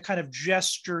say this, to kind of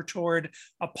gesture toward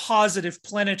a positive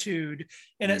plenitude.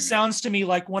 And it sounds to me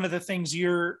like one of the things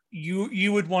you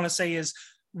would want to say is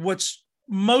what's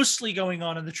mostly going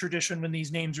on in the tradition when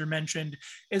these names are mentioned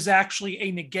is actually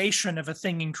a negation of a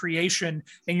thing in creation,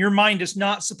 and your mind is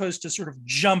not supposed to sort of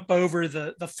jump over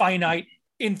the finite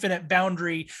infinite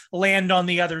boundary, land on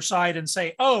the other side and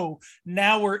say, oh,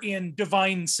 now we're in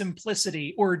divine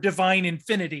simplicity or divine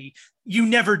infinity. You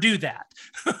never do that.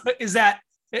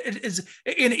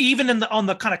 And even on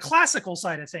the kind of classical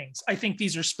side of things, I think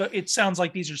it sounds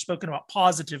like these are spoken about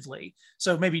positively.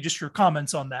 So maybe just your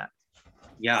comments on that.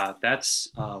 Yeah, that's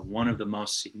one of the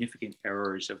most significant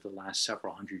errors of the last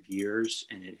several hundred years,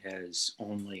 and it has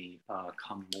only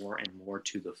come more and more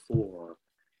to the fore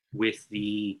with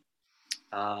the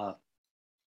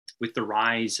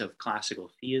rise of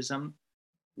classical theism,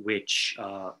 which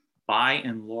by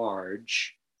and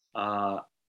large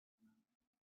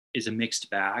is a mixed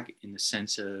bag in the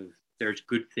sense of there's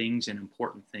good things and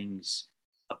important things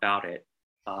about it.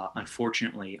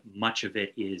 Unfortunately, much of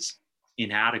it is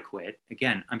inadequate.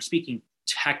 Again, I'm speaking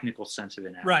technical sense of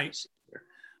inadequacy. Right.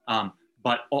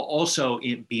 But also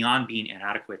beyond being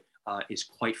inadequate is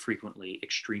quite frequently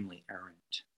extremely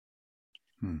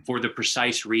errant. For the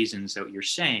precise reasons that you're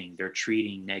saying, they're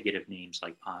treating negative names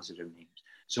like positive names.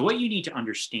 So what you need to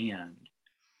understand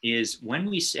is when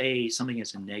we say something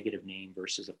is a negative name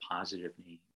versus a positive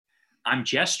name, I'm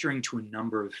gesturing to a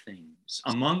number of things,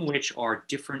 among which are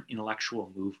different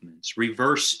intellectual movements,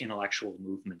 reverse intellectual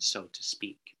movements, so to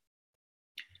speak.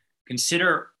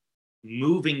 Consider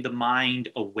moving the mind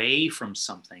away from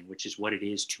something, which is what it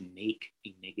is to make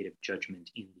a negative judgment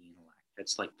in the intellect.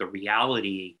 That's like the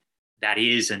reality that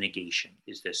is a negation,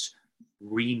 is this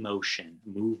remotion,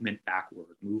 movement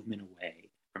backward, movement away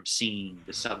from seeing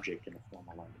the subject in a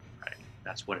formal light of the predicate.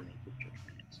 That's what a negative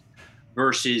judgment is.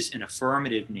 Versus an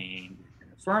affirmative name, an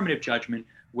affirmative judgment,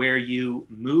 where you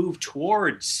move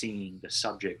towards seeing the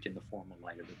subject in the formal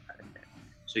light of the predicate.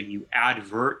 So you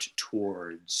advert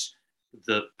towards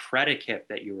the predicate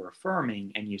that you're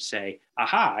affirming and you say,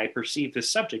 aha, I perceive the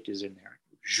subject is in there.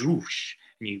 Zhoosh,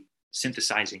 and you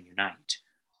synthesize and unite,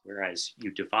 whereas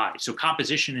you divide. So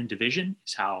composition and division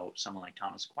is how someone like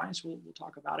Thomas Aquinas will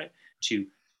talk about it, to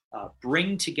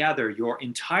bring together your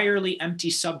entirely empty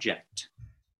subject,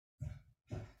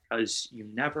 because you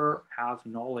never have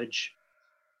knowledge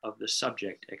of the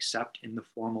subject except in the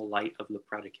formal light of the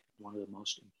predicate. One of the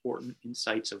most important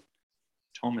insights of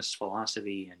Thomist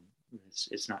philosophy, and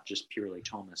it's not just purely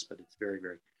Thomist, but it's very,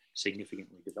 very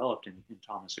significantly developed in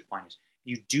Thomas Aquinas.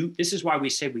 This is why we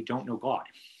say we don't know God,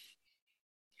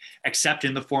 except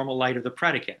in the formal light of the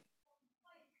predicate,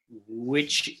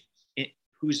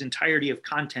 whose entirety of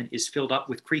content is filled up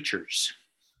with creatures.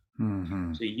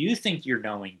 Mm-hmm. So you think you're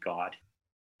knowing God.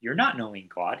 You're not knowing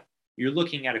God. You're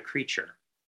looking at a creature,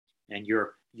 and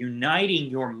you're uniting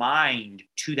your mind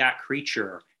to that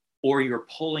creature, or you're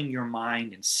pulling your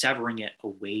mind and severing it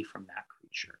away from that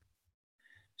creature.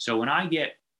 So when I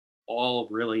get all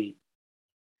really,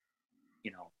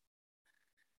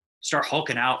 start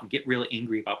hulking out and get really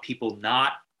angry about people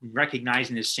not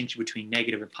recognizing the distinction between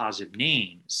negative and positive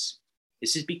names,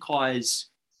 this is because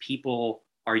people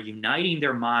are uniting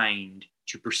their mind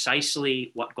to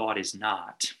precisely what God is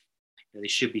not. They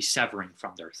should be severing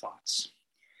from their thoughts.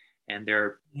 And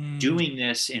they're doing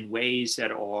this in ways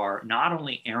that are not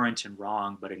only errant and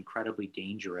wrong, but incredibly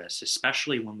dangerous,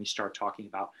 especially when we start talking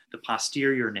about the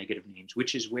posterior negative names,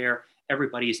 which is where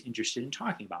everybody is interested in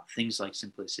talking about things like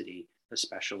simplicity,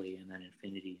 especially, and then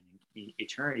infinity and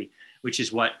eternity, which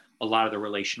is what a lot of the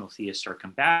relational theists are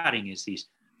combating, is these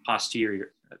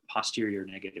posterior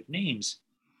negative names.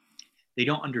 They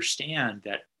don't understand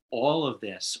that all of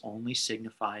this only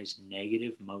signifies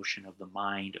negative motion of the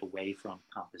mind away from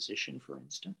composition, for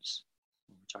instance,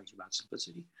 when we're talking about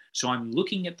simplicity. So I'm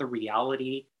looking at the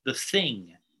reality, the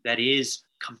thing that is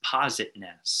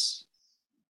compositeness,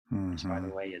 which, by the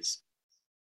way, is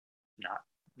not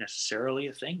necessarily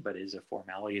a thing, but is a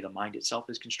formality the mind itself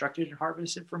is constructed and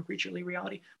harvested from creaturely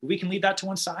reality. We can leave that to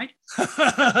one side.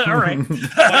 All right.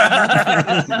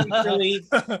 Creaturely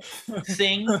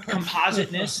thing,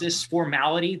 compositeness, this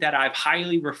formality that I've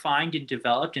highly refined and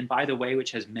developed, and by the way,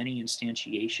 which has many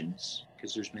instantiations,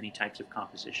 because there's many types of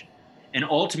composition. And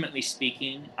ultimately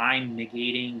speaking, I'm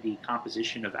negating the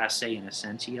composition of esse and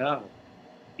essentia,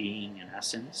 being and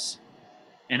essence.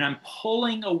 And I'm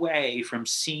pulling away from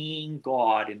seeing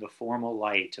God in the formal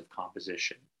light of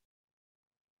composition.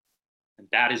 And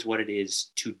that is what it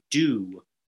is to do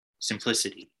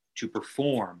simplicity, to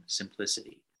perform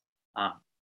simplicity. I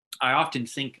often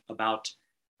think about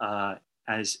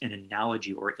as an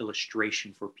analogy or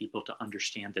illustration for people to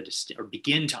understand or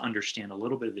begin to understand a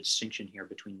little bit of the distinction here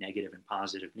between negative and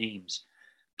positive names.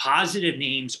 Positive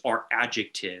names are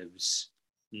adjectives.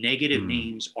 Negative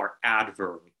names are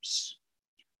adverbs.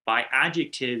 By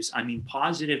adjectives, I mean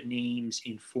positive names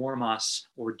inform us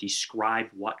or describe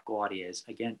what God is,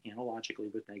 again, analogically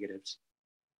with negatives.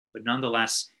 But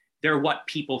nonetheless, they're what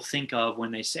people think of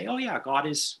when they say, oh yeah, God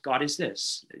is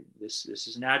this. This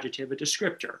is an adjective, a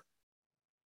descriptor.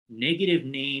 Negative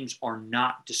names are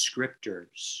not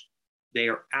descriptors. They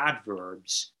are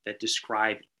adverbs that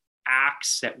describe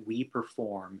acts that we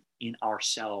perform in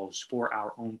ourselves for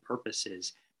our own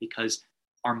purposes, because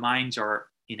our minds are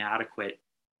inadequate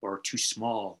or too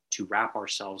small to wrap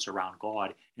ourselves around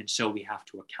God. And so we have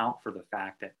to account for the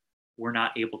fact that we're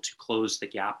not able to close the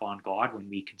gap on God when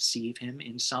we conceive him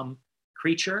in some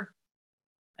creature.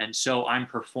 And so I'm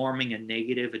performing a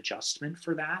negative adjustment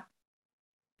for that.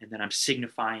 And then I'm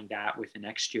signifying that with an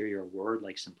exterior word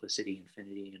like simplicity,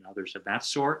 infinity, and others of that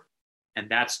sort. And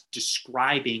that's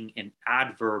describing an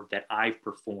adverb that I've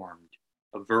performed,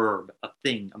 a verb, a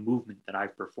thing, a movement that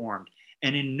I've performed.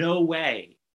 And in no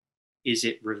way is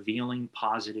it revealing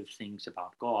positive things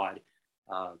about God?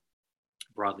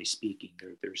 Broadly speaking,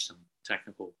 there's some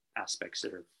technical aspects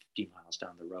that are 50 miles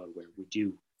down the road where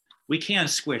we can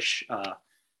squeeze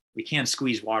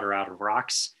water out of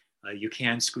rocks. You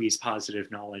can squeeze positive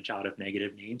knowledge out of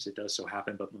negative names. It does so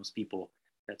happen, but most people,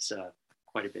 that's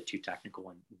quite a bit too technical,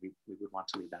 and we would want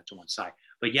to leave that to one side.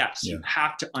 But yes, you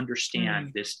have to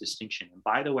understand this distinction. And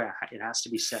by the way, it has to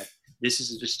be said, this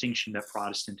is a distinction that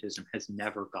Protestantism has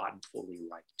never gotten fully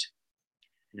right.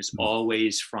 And has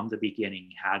always, from the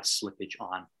beginning, had slippage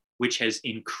on, which has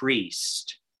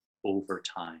increased over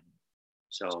time.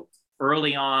 So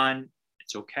early on,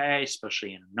 it's okay,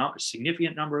 especially in a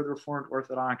significant number of the Reformed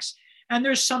Orthodox. And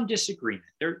there's some disagreement.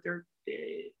 There's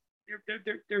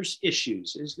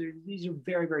issues. These are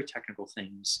very, very technical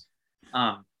things.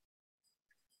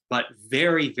 But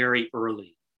very, very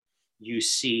early, you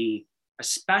see,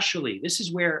 especially, this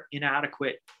is where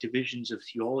inadequate divisions of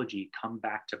theology come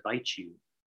back to bite you.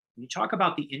 When you talk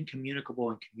about the incommunicable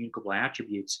and communicable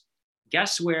attributes,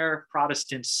 guess where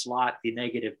Protestants slot the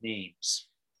negative names?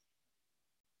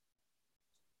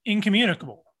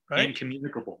 Incommunicable, right?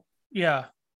 Incommunicable. Yeah.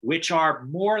 Which are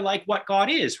more like what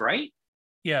God is, right?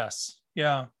 Yes.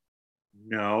 Yeah.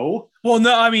 No. Well,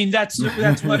 no, I mean, that's what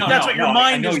your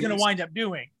mind is going to wind up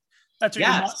doing. That's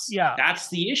what that's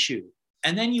the issue.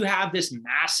 And then you have this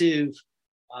massive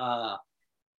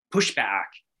pushback,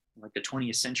 like the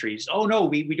 20th century. Oh no,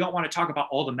 we don't want to talk about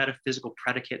all the metaphysical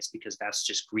predicates because that's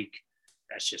just Greek.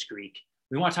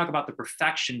 We want to talk about the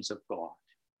perfections of God,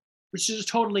 which is a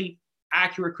totally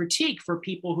accurate critique for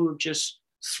people who have just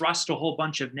thrust a whole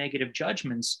bunch of negative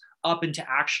judgments up into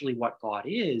actually what God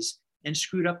is and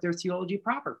screwed up their theology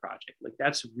proper project. Like,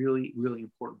 that's really, really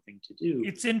important thing to do.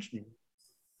 It's interesting.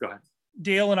 Go ahead.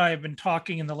 Dale and I have been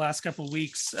talking in the last couple of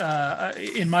weeks.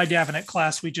 In my Davenant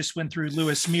class, we just went through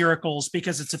Lewis' Miracles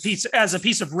because it's a piece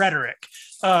of rhetoric,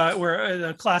 where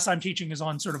the class I'm teaching is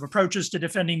on sort of approaches to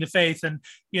defending the faith, and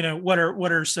what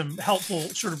are some helpful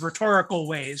sort of rhetorical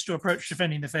ways to approach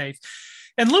defending the faith.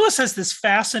 And Lewis has this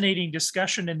fascinating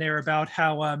discussion in there about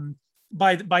how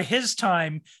by his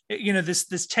time,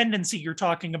 this tendency you're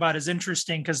talking about is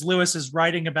interesting because Lewis is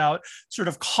writing about sort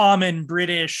of common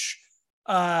British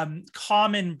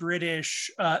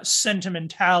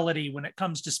sentimentality when it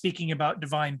comes to speaking about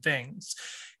divine things.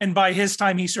 And by his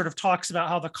time, he sort of talks about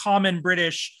how the common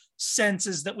British sense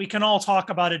is that we can all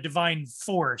talk about a divine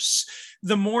force.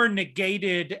 The more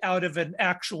negated out of an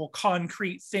actual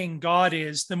concrete thing God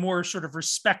is, the more sort of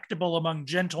respectable among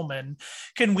gentlemen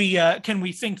can we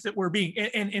think that we're being,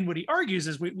 and what he argues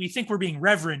is we think we're being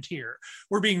reverent here.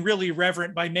 We're being really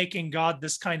reverent by making God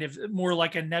this kind of more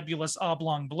like a nebulous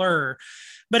oblong blur.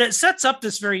 But it sets up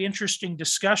this very interesting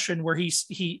discussion where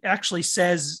he actually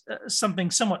says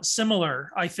something somewhat similar,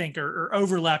 I think, or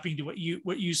overlapping to what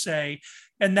you say,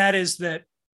 and that is that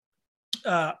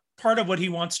part of what he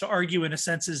wants to argue, in a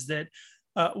sense, is that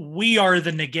we are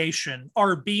the negation.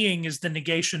 Our being is the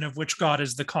negation of which God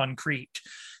is the concrete.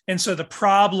 And so the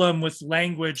problem with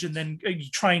language and then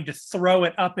trying to throw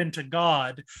it up into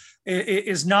God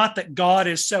is not that God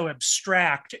is so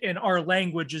abstract and our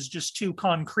language is just too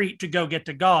concrete to go get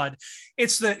to God.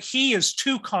 It's that he is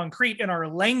too concrete and our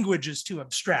language is too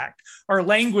abstract. Our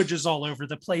language is all over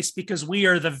the place because we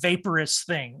are the vaporous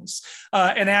things.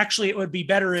 And actually it would be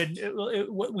better,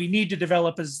 what we need to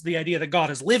develop is the idea that God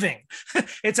is living.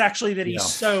 It's actually that he's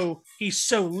so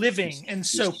living and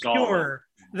so pure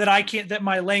that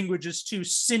my language is too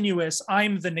sinuous.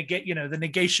 I'm the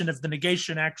negation of the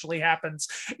negation actually happens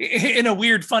in a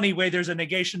weird, funny way. There's a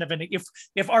negation of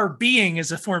if our being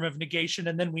is a form of negation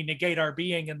and then we negate our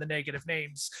being in the negative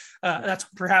names, that's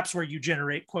perhaps where you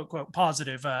generate quote, quote,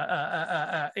 positive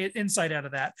insight out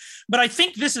of that. But I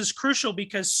think this is crucial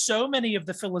because so many of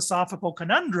the philosophical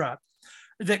conundra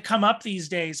that come up these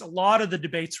days, a lot of the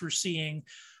debates we're seeing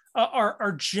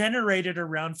are generated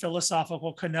around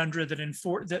philosophical conundra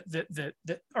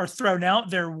that are thrown out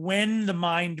there when the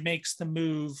mind makes the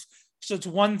move. So it's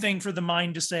one thing for the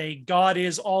mind to say God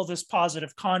is all this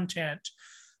positive content,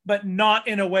 but not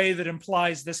in a way that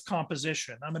implies this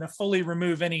composition. I'm going to fully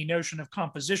remove any notion of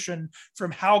composition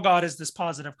from how God is this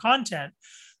positive content.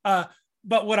 But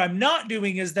what I'm not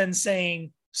doing is then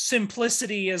saying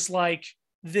simplicity is like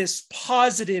this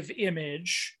positive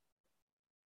image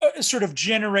sort of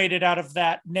generated out of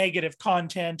that negative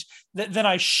content that then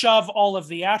I shove all of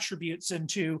the attributes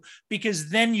into,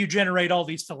 because then you generate all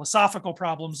these philosophical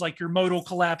problems like your modal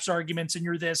collapse arguments and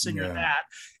you're this and you're that.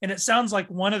 And it sounds like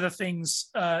one of the things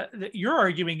that you're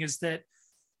arguing is that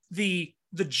the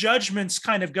judgments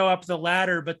kind of go up the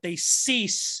ladder, but they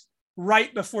cease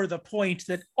right before the point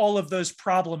that all of those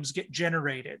problems get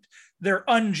generated. They're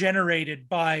ungenerated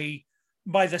by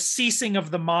the ceasing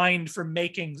of the mind from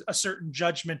making a certain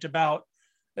judgment about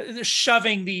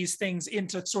shoving these things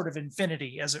into sort of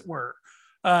infinity, as it were.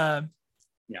 Yeah.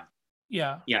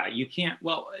 Yeah. Yeah. You can't,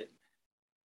 well,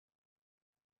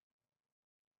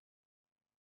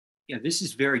 yeah, this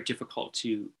is very difficult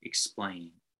to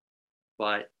explain,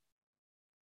 but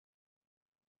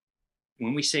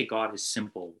when we say God is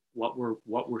simple, what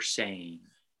we're saying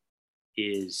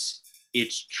is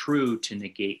it's true to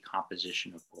negate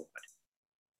composition of God.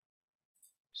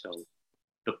 So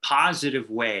the positive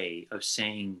way of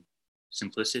saying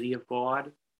simplicity of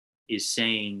God is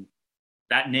saying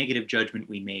that negative judgment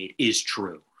we made is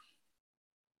true.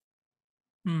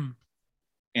 Hmm.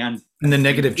 And the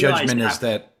negative you realize judgment is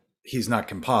that he's not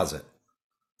composite.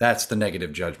 That's the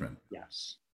negative judgment.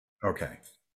 yes. Okay.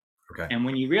 Okay. And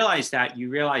when you realize that, you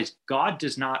realize God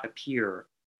does not appear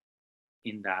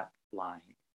in that line.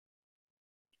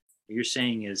 What you're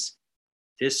saying is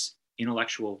this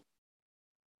intellectual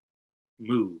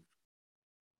move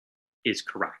is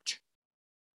correct.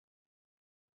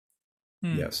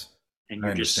 Yes. And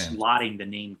you're just slotting the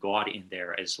name God in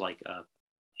there as like a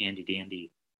handy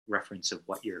dandy reference of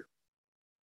what you're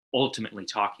ultimately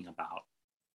talking about.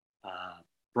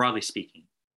 Broadly speaking,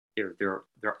 there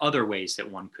are other ways that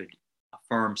one could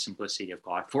affirm simplicity of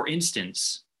God. For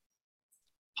instance,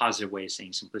 positive way of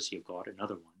saying simplicity of God,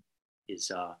 another one,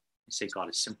 is say God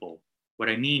is simple. What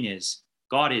I mean is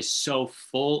God is so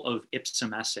full of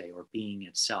ipsum esse, or being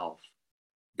itself,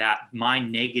 that my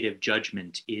negative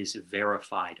judgment is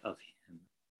verified of him.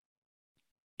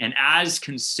 And as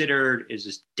considered as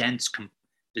this dense,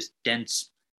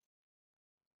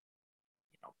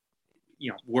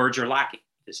 words are lacking,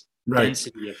 this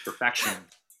density of perfection.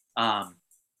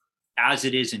 As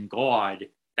it is in God,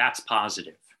 that's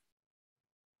positive.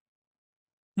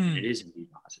 And it is indeed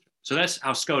positive. So that's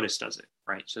how Scotus does it,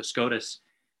 right? So Scotus,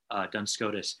 Duns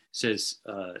Scotus, says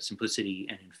simplicity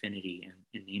and infinity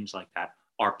and names like that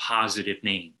are positive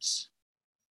names.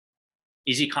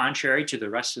 Is he contrary to the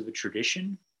rest of the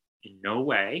tradition? In no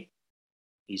way.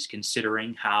 He's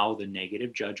considering how the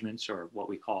negative judgments, or what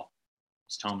we call,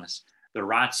 as Thomas, the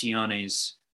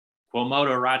rationes,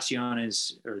 quomodo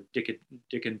rationes, or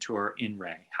dicentur in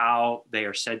re, how they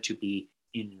are said to be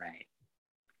in re,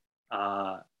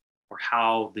 or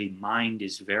how the mind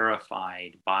is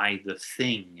verified by the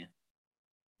thing,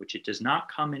 which it does not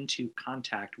come into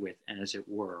contact with, as it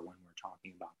were, when we're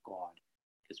talking about God,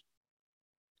 because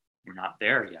we're not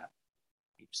there yet.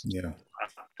 We have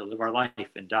to live our life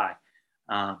and die.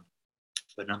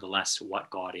 But nonetheless, what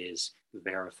God is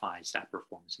verifies that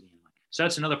performance in the intellect. So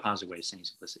that's another positive way of saying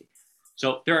simplicity.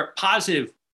 So there are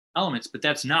positive elements, but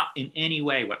that's not in any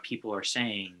way what people are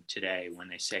saying today when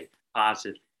they say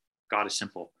positive, God is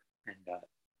simple. And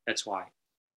that's why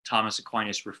Thomas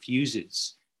Aquinas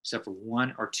refuses, except for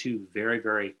one or two very,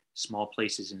 very small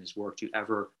places in his work, to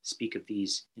ever speak of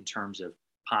these in terms of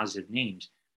positive names,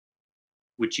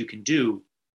 which you can do.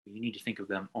 You need to think of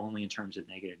them only in terms of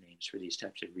negative names for these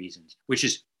types of reasons, which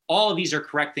is, all of these are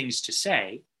correct things to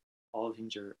say. All of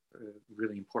these are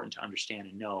really important to understand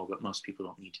and know, but most people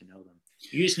don't need to know them.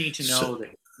 You just need to know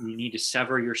that you need to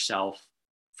sever yourself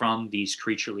from these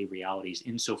creaturely realities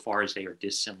insofar as they are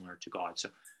dissimilar to God. So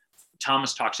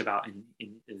Thomas talks about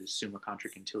in the Summa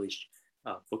Contra Gentiles,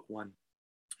 book 1,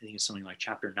 I think it's something like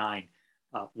chapter 9,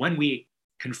 when we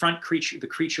confront the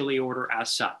creaturely order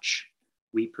as such,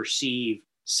 we perceive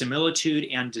similitude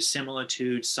and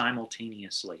dissimilitude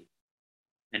simultaneously.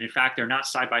 And in fact, they're not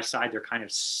side by side, they're kind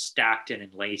of stacked and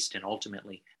enlaced, and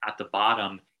ultimately at the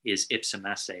bottom is ipsum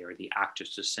esse, or the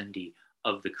actus scendi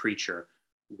of the creature,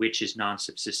 which is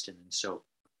non-subsistent. And so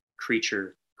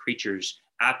creatures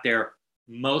at their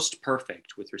most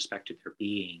perfect with respect to their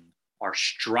being are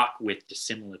struck with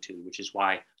dissimilitude, which is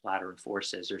why Lateran 4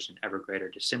 says there's an ever greater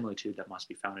dissimilitude that must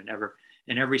be found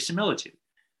in every similitude.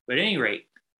 But at any rate,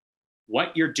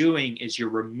 what you're doing is you're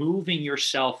removing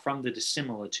yourself from the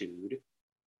dissimilitude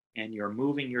and you're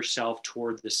moving yourself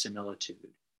toward the similitude.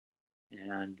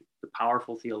 And the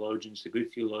powerful theologians, the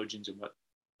good theologians, and what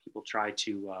people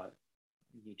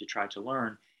need to try to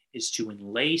learn is to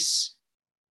enlace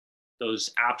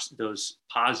those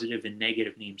positive and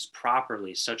negative names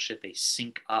properly, such that they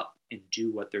sync up and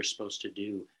do what they're supposed to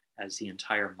do as the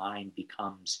entire mind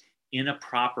becomes in a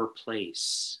proper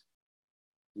place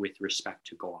with respect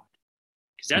to God.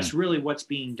 Because that's really what's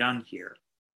being done here.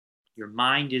 Your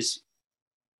mind is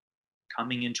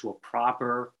coming into a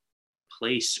proper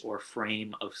place or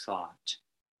frame of thought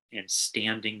and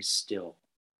standing still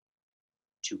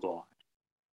to God.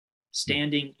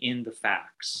 standing in the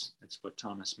facts. That's what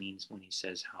Thomas means when he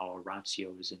says how a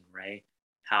ratio is in re,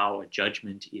 how a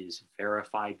judgment is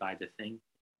verified by the thing,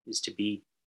 is to be,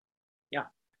 yeah,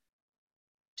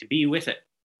 to be with it,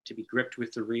 to be gripped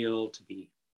with the real, to be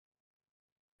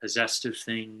possessed of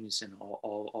things, and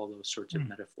all those sorts of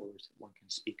metaphors that one can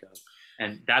speak of.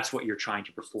 And that's what you're trying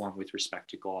to perform with respect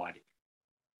to God,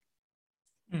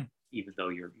 even though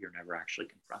you're never actually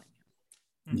confronting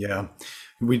him. Yeah,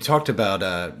 we talked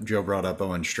about Joe brought up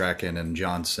Owen Strachan and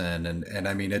Johnson, and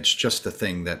I mean it's just the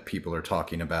thing that people are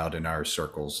talking about in our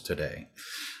circles today.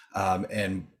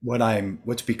 And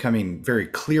what's becoming very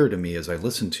clear to me as I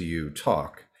listen to you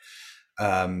talk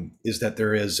is that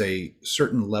there is a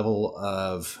certain level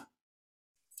of,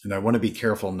 and I want to be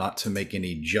careful not to make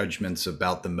any judgments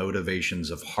about the motivations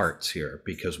of hearts here,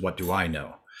 because what do I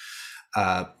know?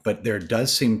 But there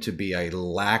does seem to be a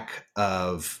lack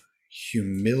of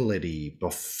humility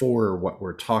before what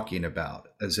we're talking about,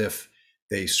 as if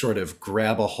they sort of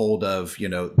grab a hold of,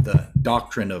 the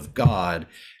doctrine of God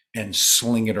and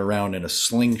sling it around in a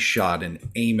slingshot and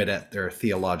aim it at their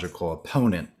theological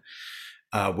opponent,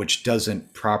 which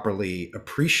doesn't properly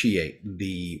appreciate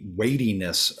the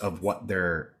weightiness of what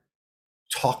they're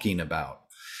talking about.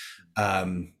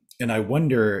 And I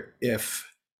wonder if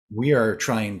we are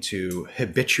trying to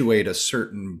habituate a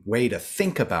certain way to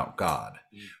think about God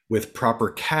with proper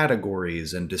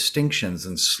categories and distinctions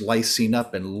and slicing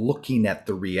up and looking at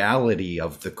the reality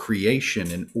of the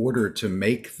creation in order to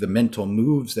make the mental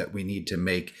moves that we need to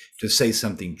make to say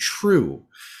something true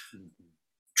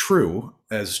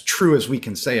as we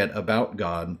can say it about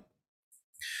God.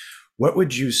 What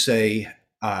would you say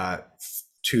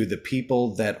to the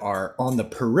people that are on the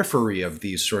periphery of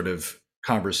these sort of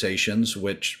conversations,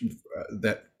 which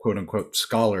that quote unquote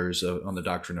scholars on the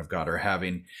doctrine of God are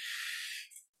having?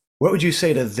 What would you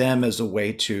say to them as a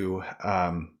way to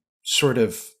sort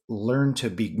of learn to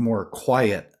be more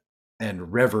quiet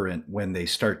and reverent when they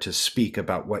start to speak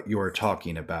about what you're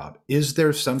talking about? Is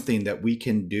there something that we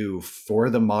can do for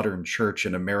the modern church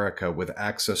in America with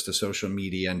access to social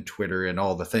media and Twitter and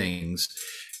all the things,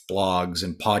 blogs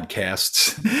and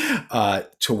podcasts,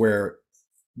 to where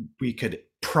we could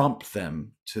prompt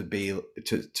them to be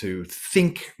to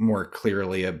think more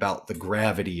clearly about the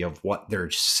gravity of what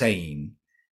they're saying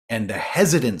and the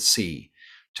hesitancy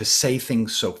to say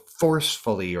things so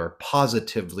forcefully or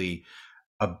positively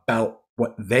about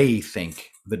what they think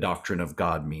the doctrine of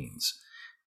God means?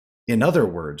 In other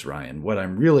words, Ryan, what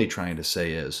I'm really trying to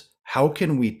say is, how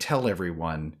can we tell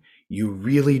everyone you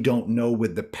really don't know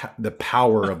with the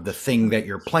power of the thing that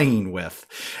you're playing with,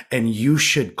 and you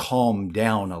should calm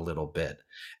down a little bit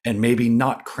and maybe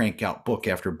not crank out book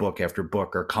after book after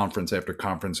book or conference after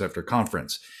conference after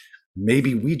conference?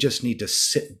 Maybe we just need to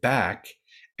sit back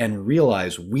and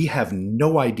realize we have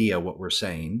no idea what we're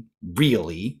saying,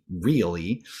 really.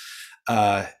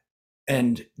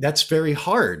 And that's very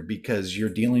hard because you're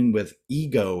dealing with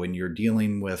ego and you're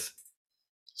dealing with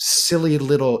silly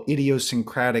little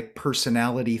idiosyncratic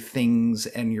personality things,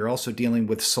 and you're also dealing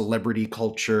with celebrity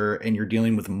culture, and you're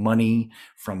dealing with money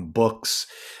from books.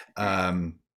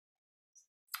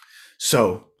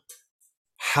 So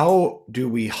how do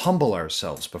we humble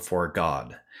ourselves before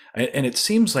God? And it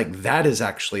seems like that is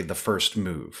actually the first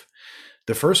move.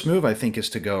 The first move, I think, is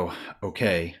to go,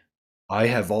 okay, I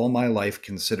have all my life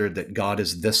considered that God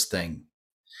is this thing.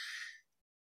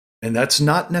 And that's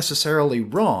not necessarily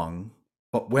wrong,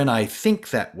 but when I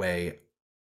think that way,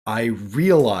 I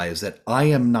realize that I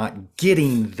am not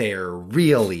getting there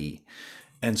really.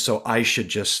 And so I should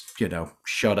just,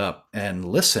 shut up and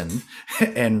listen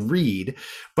and read.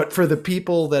 But for the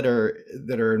people that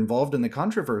are involved in the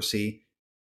controversy,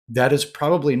 that is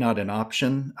probably not an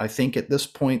option. I think at this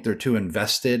point they're too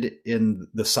invested in,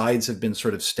 the sides have been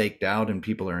sort of staked out and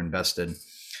people are invested.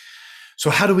 So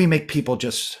how do we make people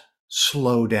just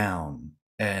slow down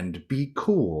and be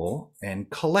cool and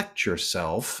collect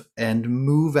yourself and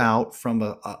move out from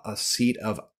a seat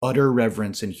of utter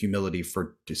reverence and humility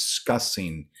for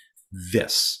discussing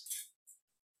this?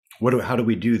 How do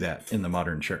we do that in the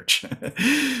modern church?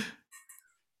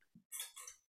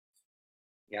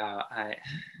 Yeah,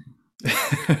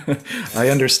 I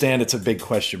understand it's a big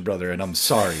question, brother, and I'm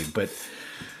sorry, but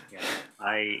yeah,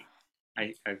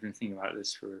 I've been thinking about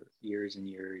this for years and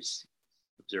years,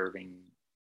 observing.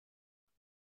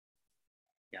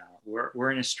 Yeah,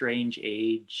 we're in a strange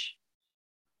age.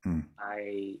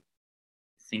 I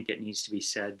think it needs to be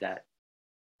said that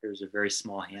there's a very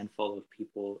small handful of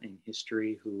people in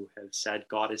history who have said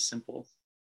God is simple,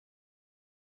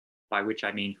 by which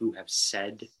I mean who have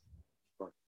said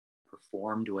or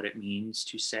performed what it means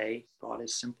to say God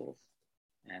is simple.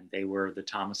 and they were the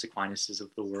Thomas Aquinas of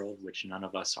the world, which none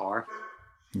of us are.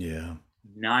 Yeah.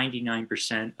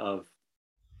 99% of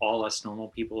all us normal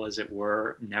people, as it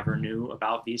were, never knew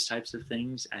about these types of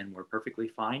things and were perfectly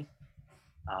fine.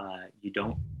 You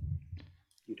don't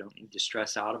need to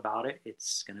stress out about it.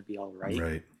 It's going to be all right.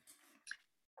 Right.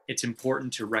 It's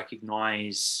important to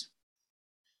recognize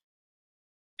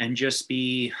and just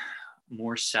be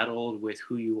more settled with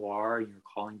who you are. You're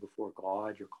calling before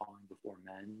God, you're calling before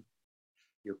men,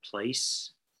 your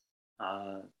place.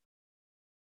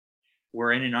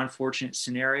 We're in an unfortunate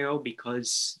scenario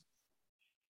because,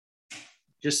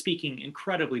 just speaking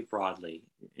incredibly broadly,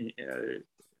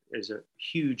 as a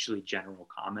hugely general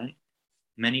comment,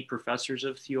 many professors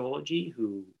of theology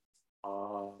who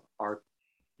are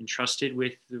entrusted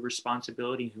with the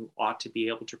responsibility, who ought to be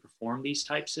able to perform these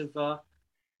types of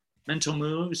mental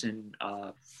moves and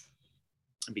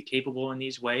be capable in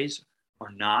these ways,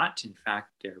 are not. In fact,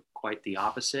 they're quite the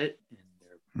opposite, and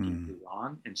they're deeply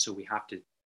wrong. And so we have to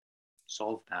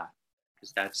solve that,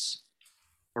 because that's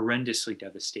horrendously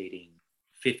devastating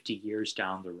 50 years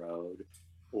down the road.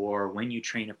 Or when you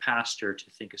train a pastor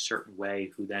to think a certain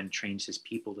way, who then trains his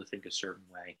people to think a certain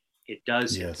way, it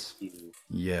does hit you.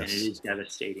 Yes. And it is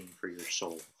devastating for your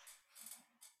soul.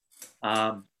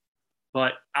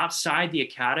 But outside the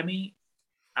academy,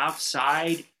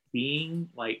 outside being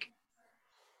like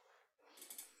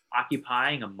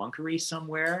occupying a monkery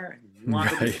somewhere, and you want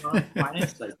to be Thomas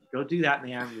Aquinas, like, go do that,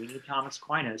 man. We need Thomas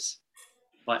Aquinas.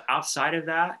 But outside of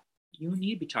that, you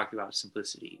need to be talking about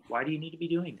simplicity. Why do you need to be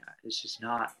doing that? It's just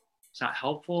not, it's not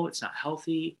helpful. It's not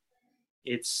healthy.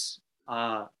 It's,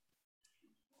 so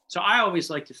I always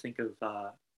like to think of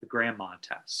the grandma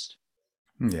test.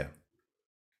 Yeah.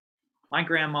 My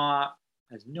grandma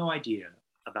has no idea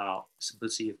about the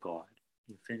simplicity of God,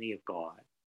 the infinity of God,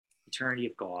 eternity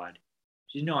of God.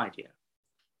 She has no idea.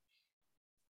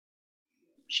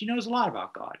 She knows a lot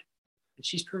about God, and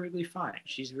she's perfectly fine.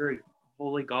 She's a very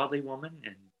holy, godly woman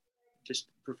and just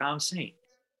a profound saint.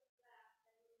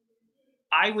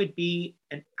 I would be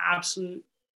an absolute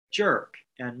jerk,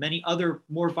 and many other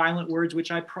more violent words,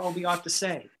 which I probably ought to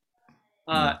say,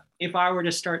 if I were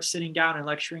to start sitting down and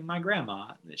lecturing my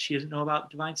grandma that she doesn't know about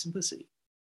divine simplicity.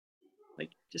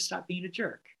 Like, just stop being a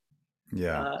jerk.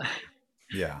 Yeah.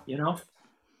 You know,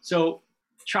 so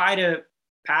try to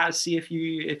see if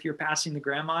you're passing the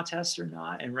grandma test or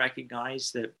not, and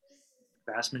recognize that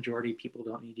the vast majority of people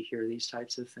don't need to hear these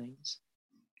types of things.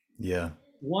 Yeah.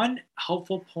 One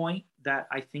helpful point that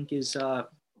I think is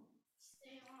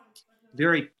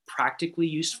very practically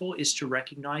useful is to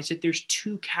recognize that there's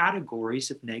two categories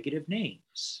of negative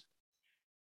names.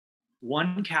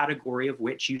 One category of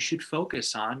which you should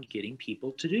focus on getting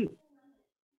people to do.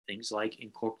 Things like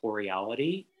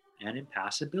incorporeality and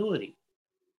impassibility,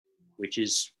 which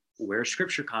is where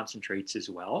Scripture concentrates as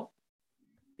well,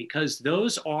 because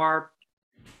those are,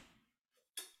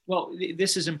 well,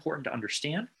 this is important to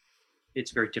understand.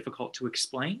 It's very difficult to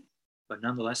explain, but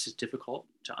nonetheless it's difficult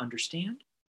to understand.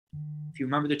 If you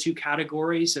remember the two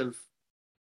categories of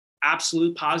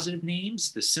absolute positive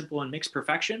names, the simple and mixed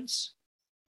perfections,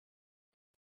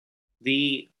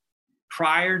 the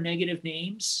prior negative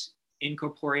names,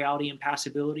 incorporeality and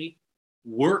impassibility,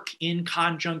 work in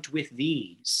conjunct with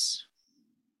these.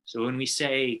 So when we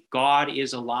say God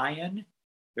is a lion,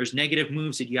 there's negative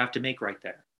moves that you have to make right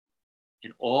there.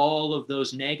 And all of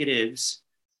those negatives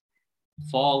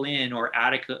fall in or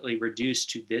adequately reduce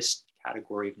to this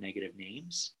category of negative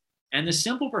names. And the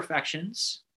simple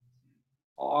perfections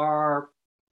are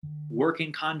work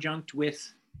in conjunct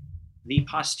with the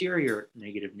posterior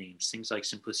negative names, things like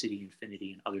simplicity,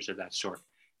 infinity, and others of that sort.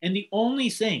 And the only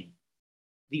thing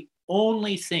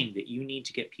that you need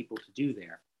to get people to do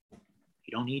there,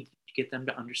 you don't need to get them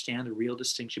to understand the real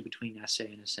distinction between esse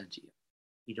and essentia.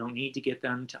 You don't need to get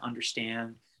them to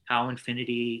understand how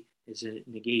infinity is a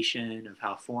negation of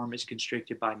how form is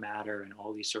constricted by matter and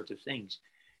all these sorts of things.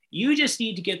 You just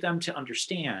need to get them to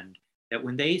understand that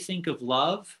when they think of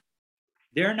love,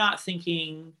 they're not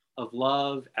thinking of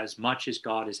love as much as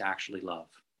God is actually love.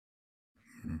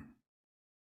 And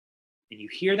you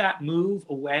hear that move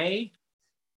away,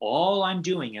 all I'm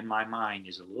doing in my mind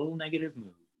is a little negative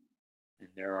move. And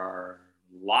there are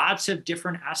lots of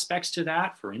different aspects to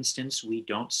that. For instance, we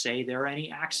don't say there are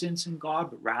any accidents in God,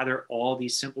 but rather all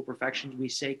these simple perfections, we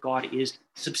say God is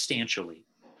substantially.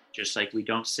 Just like we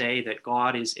don't say that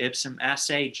God is ipsum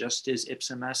esse, just as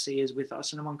ipsum esse is with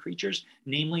us and among creatures,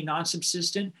 namely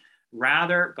non-subsistent.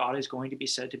 Rather, God is going to be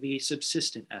said to be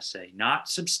subsistent esse, not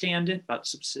substandant, but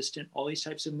subsistent, all these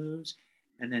types of moves,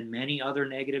 and then many other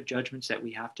negative judgments that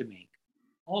we have to make.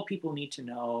 All people need to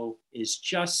know is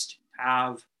just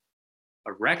have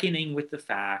a reckoning with the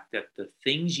fact that the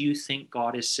things you think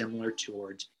God is similar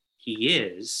towards, he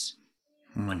is,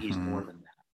 but he's more than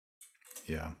that.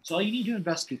 Yeah. So all you need to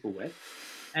invest people with.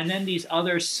 And then these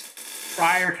other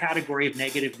prior category of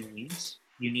negative names,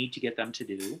 you need to get them to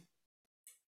do.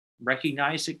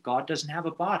 Recognize that God doesn't have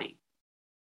a body.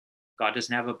 God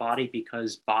doesn't have a body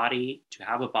because to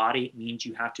have a body means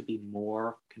you have to be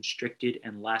more constricted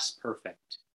and less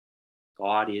perfect.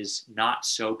 God is not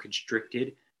so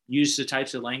constricted. Use the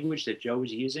types of language that Joe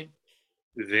was using,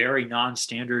 very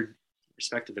non-standard with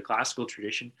respect to the classical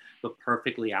tradition, but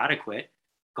perfectly adequate.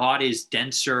 God is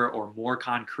denser or more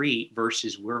concrete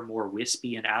versus we're more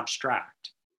wispy and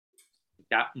abstract.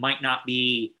 That might not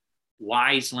be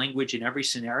wise language in every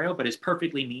scenario, but it's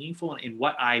perfectly meaningful. And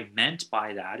what I meant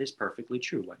by that is perfectly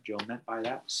true. What Joe meant by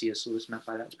that, C.S. Lewis meant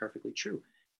by that is perfectly true.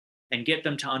 And get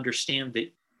them to understand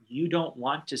that you don't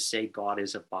want to say God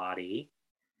is a body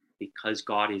because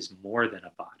God is more than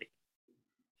a body.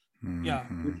 Yeah.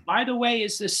 Which, by the way,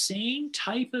 is the same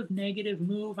type of negative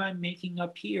move I'm making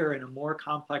up here in a more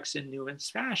complex and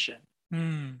nuanced fashion.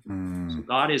 So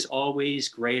God is always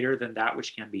greater than that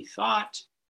which can be thought.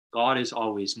 God is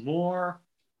always more.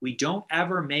 We don't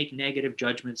ever make negative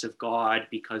judgments of God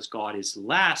because God is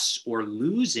less or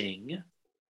losing.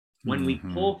 When we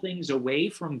pull things away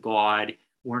from God,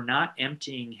 we're not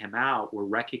emptying him out. We're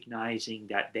recognizing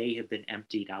that they have been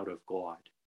emptied out of God.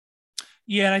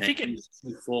 Yeah, and I think it's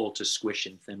too full to squish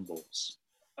in thimbles.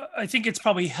 I think it's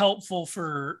probably helpful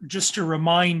for just to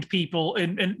remind people,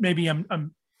 and maybe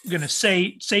I'm going to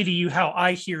say to you how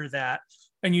I hear that,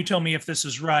 and you tell me if this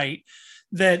is right.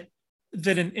 That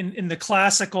in the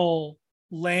classical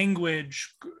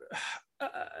language,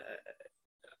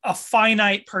 a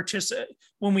finite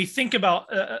when we think about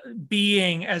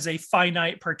being as a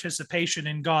finite participation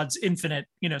in God's infinite,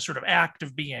 sort of act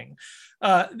of being,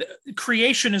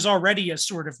 creation is already a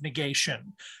sort of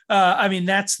negation. I mean,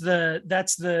 that's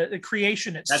the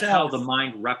creation itself. That's how the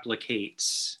mind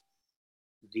replicates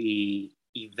the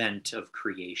event of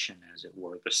creation, as it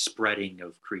were. The spreading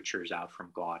of creatures out from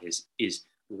God is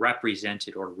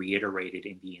represented or reiterated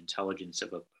in the intelligence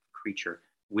of a creature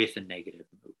with a negative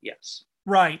move. Yes.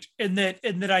 Right. And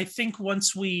that I think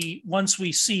once we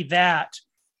see that,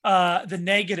 the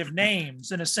negative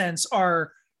names, in a sense,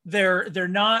 are they're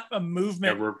not a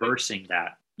movement. They're reversing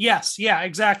that. Yes. Yeah,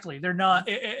 exactly. They're not,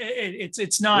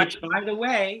 it's not. Which, by the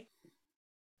way,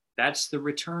 that's the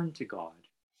return to God.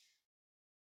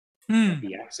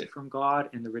 The exit from God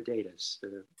and the redatus,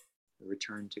 the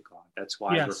return to God. That's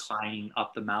why we're climbing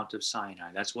up the Mount of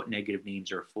Sinai. That's what negative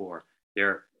names are for.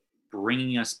 They're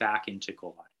bringing us back into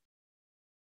God.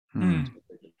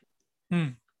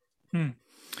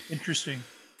 Interesting.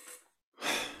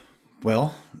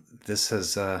 Well, this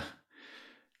has.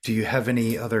 Do you have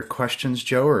any other questions,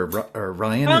 Joe or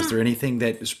Ryan? Is there anything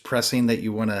that is pressing that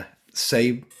you want to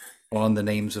say on the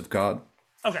names of God?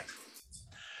 Okay.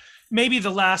 Maybe the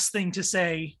last thing to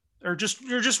say, or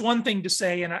just one thing to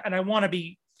say, and I want to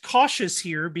be cautious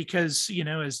here because,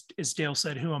 as Dale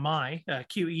said, who am I?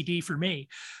 QED for me.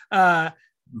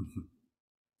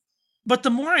 But the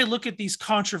more I look at these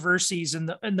controversies and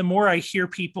the more I hear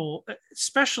people,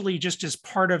 especially just as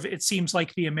part of, it seems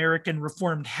like the American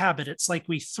Reformed habit, it's like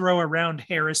we throw around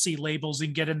heresy labels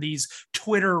and get in these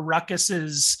Twitter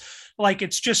ruckuses, like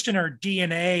it's just in our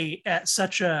DNA it's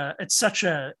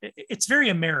very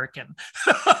American.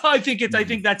 I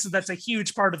think that's a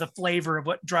huge part of the flavor of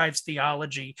what drives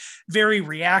theology. Very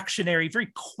reactionary, very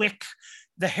quick.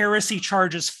 The heresy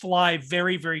charges fly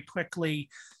very, very quickly.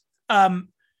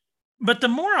 But the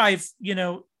more I've,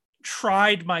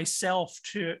 tried myself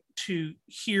to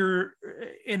hear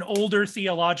an older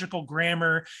theological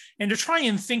grammar and to try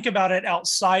and think about it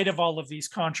outside of all of these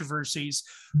controversies,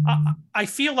 I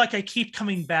feel like I keep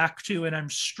coming back to, and I'm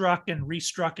struck and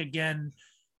restruck again,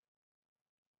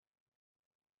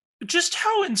 just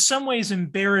how in some ways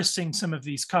embarrassing some of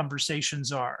these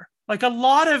conversations are. Like a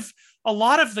lot of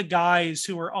the guys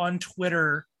who are on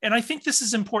Twitter, and I think this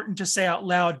is important to say out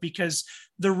loud because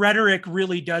the rhetoric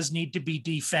really does need to be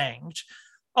defanged.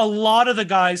 A lot of the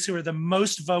guys who are the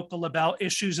most vocal about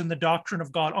issues in the doctrine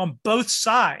of God on both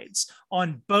sides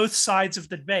of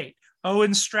the debate,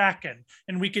 Owen Strachan,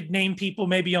 and we could name people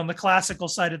maybe on the classical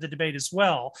side of the debate as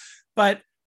well, but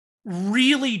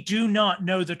really do not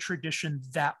know the tradition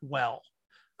that well.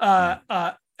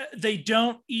 They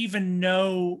don't even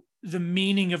know the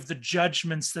meaning of the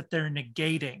judgments that they're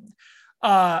negating,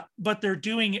 but they're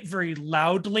doing it very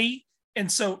loudly. And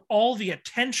so all the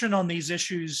attention on these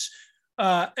issues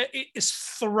is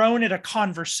thrown at a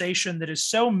conversation that is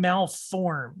so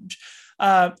malformed.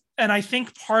 And I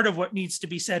think part of what needs to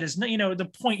be said is,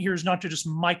 the point here is not to just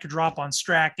mic drop on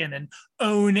Strachan and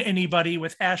own anybody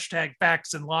with hashtag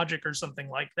facts and logic or something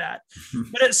like that.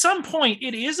 But at some point,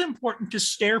 it is important to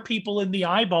stare people in the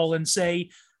eyeball and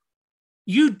say,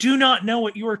 you do not know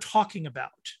what you are talking about.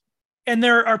 And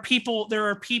there are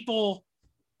people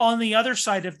on the other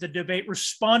side of the debate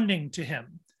responding to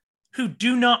him who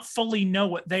do not fully know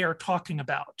what they are talking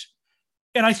about.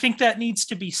 And I think that needs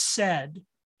to be said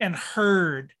and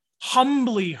heard,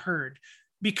 humbly heard,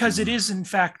 because it is in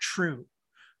fact true.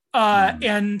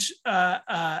 And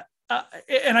I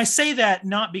say that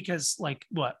not because, like,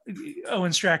 what,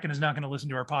 Owen Strachan is not going to listen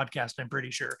to our podcast, I'm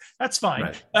pretty sure. That's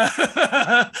fine.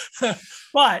 Right.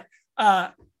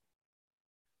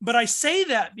 But I say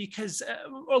that because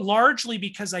largely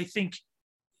because I think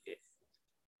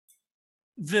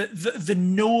the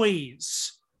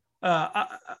noise.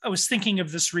 I was thinking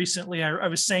of this recently. I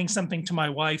was saying something to my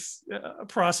wife,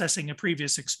 processing a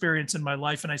previous experience in my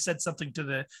life, and I said something to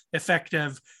the effect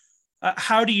of,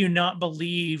 "How do you not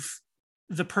believe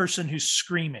the person who's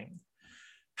screaming?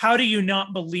 How do you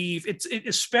not believe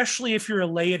especially if you're a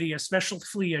laity,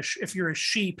 especially if you're a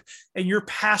sheep and your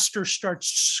pastor starts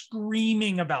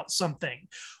screaming about something,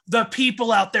 the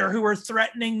people out there who are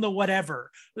threatening the whatever,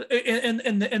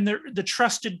 and the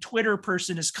trusted Twitter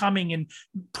person is coming and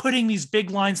putting these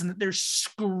big lines and they're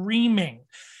screaming."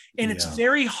 And it's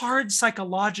very hard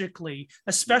psychologically,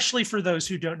 especially for those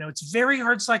who don't know, it's very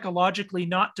hard psychologically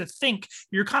not to think.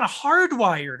 You're kind of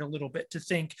hardwired a little bit to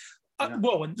think,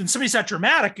 well, when somebody's that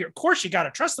dramatic, of course you got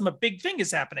to trust them. A big thing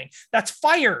is happening. That's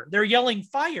fire. They're yelling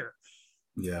fire.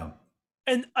 Yeah.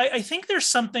 And I think there's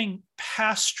something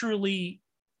pastorally,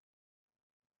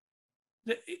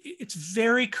 it's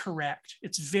very correct.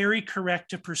 It's very correct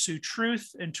to pursue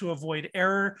truth and to avoid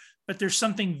error. But there's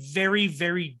something very,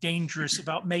 very dangerous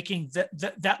about making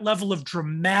that level of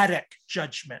dramatic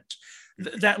judgment,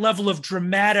 that level of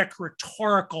dramatic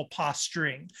rhetorical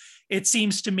posturing. It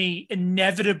seems to me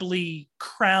inevitably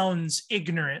crowns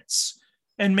ignorance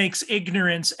and makes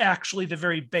ignorance actually the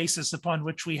very basis upon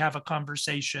which we have a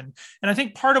conversation. And I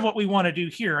think part of what we want to do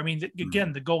here, I mean,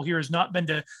 again, the goal here has not been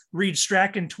to read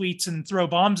Strachan tweets and throw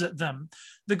bombs at them.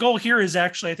 The goal here is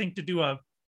actually, I think, to do a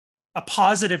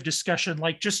positive discussion,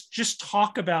 like just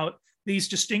talk about these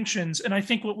distinctions. And I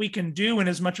think what we can do, in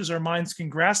as much as our minds can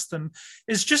grasp them,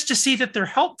 is just to see that they're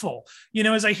helpful.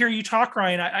 As I hear you talk,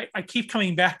 Ryan, I keep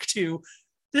coming back to,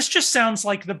 this just sounds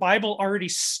like the Bible already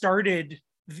started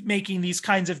making these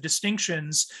kinds of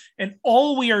distinctions. And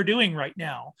all we are doing right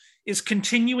now is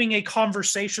continuing a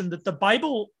conversation that the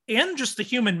Bible and just the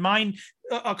human mind,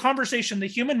 a conversation the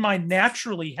human mind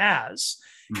naturally has,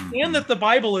 and that the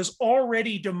Bible is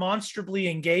already demonstrably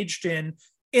engaged in.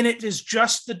 And it is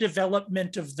just the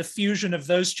development of the fusion of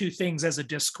those two things as a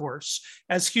discourse,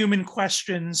 as human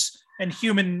questions and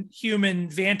human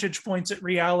vantage points at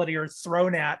reality are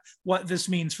thrown at what this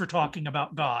means for talking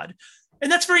about God.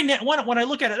 And that's very, when I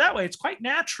look at it that way, it's quite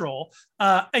natural.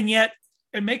 And yet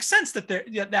it makes sense that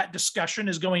that discussion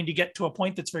is going to get to a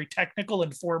point that's very technical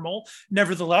and formal,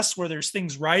 nevertheless, where there's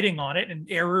things riding on it and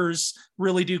errors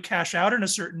really do cash out in a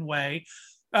certain way.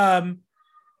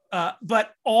 But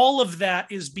all of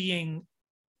that is being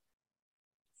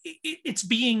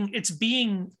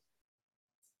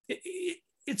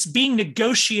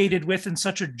negotiated with in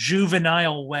such a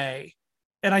juvenile way.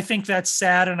 And I think that's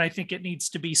sad, and I think it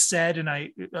needs to be said, and I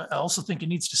also think it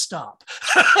needs to stop.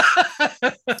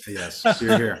 Yes,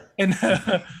 you're here. And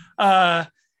I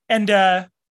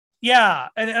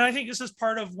think this is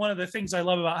part of one of the things I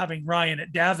love about having Ryan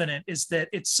at Davenant, is that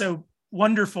it's so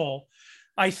wonderful,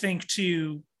 I think,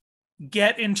 to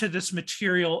get into this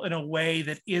material in a way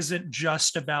that isn't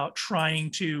just about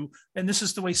trying to, and this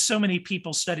is the way so many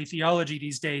people study theology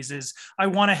these days, is I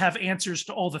want to have answers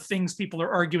to all the things people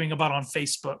are arguing about on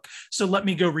Facebook, so let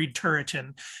me go read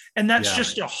Turretin. And that's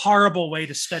just a horrible way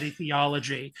to study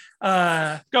theology.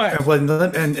 Go ahead.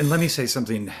 Well, and let me say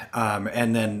something,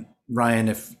 and then Ryan,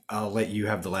 if I'll let you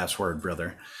have the last word,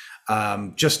 brother.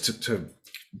 Just to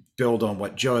build on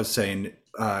what Joe is saying,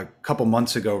 a couple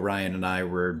months ago, Ryan and I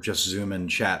were just Zooming,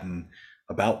 chatting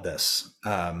about this,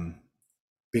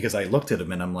 because I looked at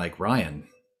him and I'm like, Ryan,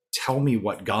 tell me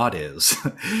what God is,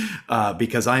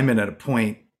 because I'm at a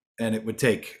point, and it would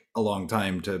take a long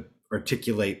time to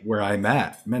articulate where I'm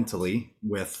at mentally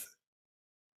with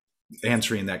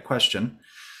answering that question.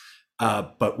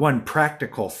 But one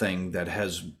practical thing that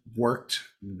has worked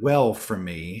well for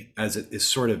me, as it is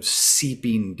sort of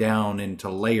seeping down into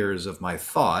layers of my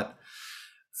thought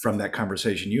from that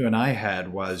conversation you and I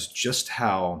had, was just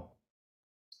how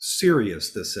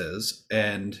serious this is,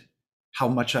 and how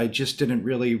much I just didn't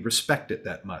really respect it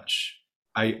that much.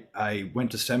 I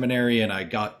went to seminary and I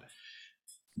got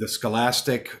the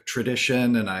scholastic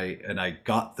tradition, and I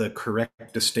got the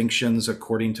correct distinctions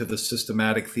according to the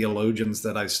systematic theologians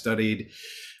that I studied.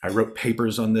 I wrote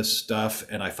papers on this stuff,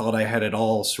 and I thought I had it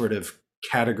all sort of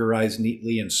categorized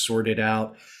neatly and sorted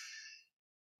out.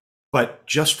 But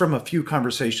just from a few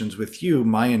conversations with you,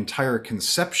 my entire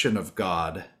conception of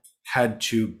God had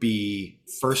to be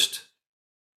first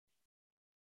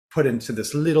put into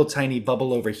this little tiny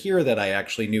bubble over here that I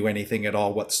actually knew anything at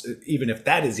all. What's, even if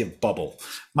that is a bubble,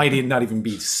 might not even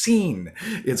be seen.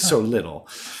 It's so little.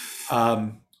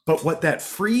 But what that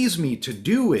frees me to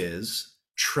do is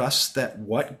trust that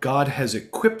what God has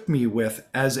equipped me with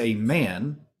as a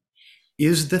man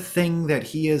is the thing that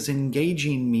he is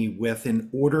engaging me with in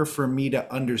order for me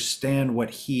to understand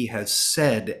what he has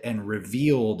said and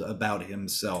revealed about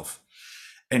himself.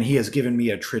 And he has given me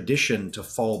a tradition to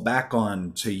fall back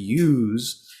on, to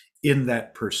use in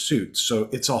that pursuit. So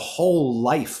it's a whole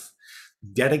life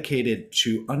dedicated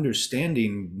to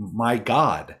understanding my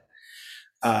God.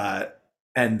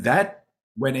 And that,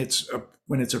 when it's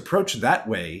approached that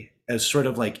way, as sort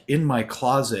of like in my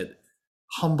closet,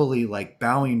 humbly like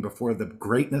bowing before the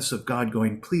greatness of God,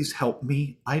 going, please help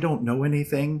me, I don't know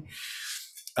anything,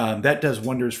 that does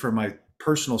wonders for my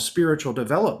personal spiritual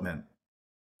development.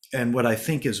 And what I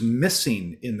think is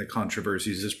missing in the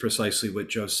controversies is precisely what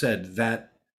Joe said,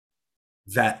 that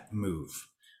move.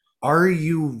 Are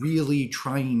you really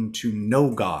trying to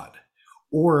know God?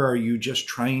 Or are you just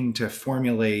trying to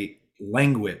formulate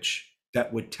language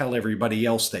that would tell everybody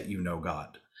else that you know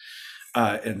God?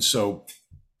 And so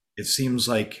it seems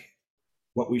like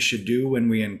what we should do when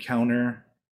we encounter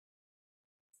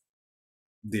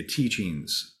the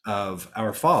teachings of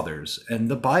our fathers and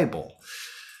the Bible,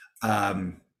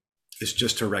 is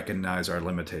just to recognize our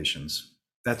limitations.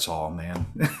 That's all, man.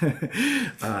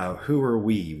 Who are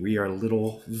we? We are a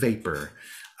little vapor.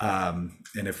 And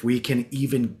if we can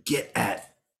even get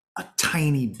at a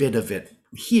tiny bit of it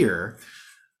here,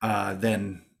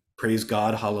 then praise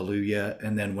God, hallelujah.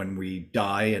 And then when we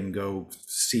die and go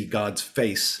see God's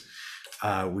face,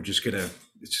 it's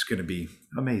just gonna be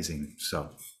amazing. So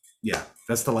yeah,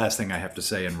 that's the last thing I have to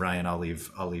say. And Ryan, I'll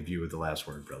leave you with the last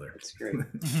word, brother. That's great.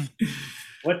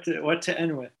 What to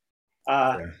end with?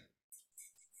 A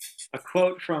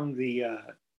quote from the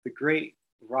great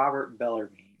Robert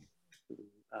Bellarmine,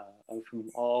 of whom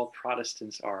all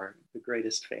Protestants are the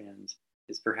greatest fans,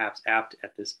 is perhaps apt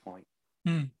at this point.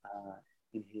 In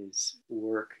his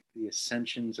work, The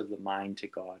Ascensions of the Mind to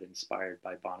God, inspired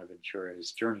by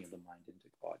Bonaventura's Journey of the Mind into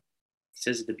God. He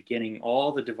says at the beginning,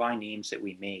 all the divine names that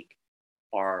we make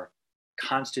are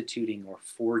constituting or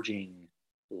forging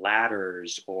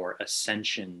ladders or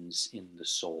ascensions in the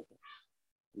soul,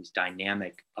 these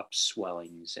dynamic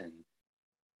upswellings and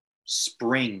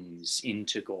springs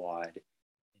into God.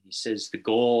 And he says the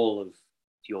goal of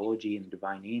theology and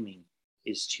divine naming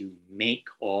is to make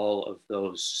all of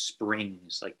those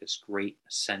springs, like this great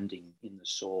ascending in the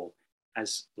soul,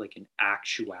 as like an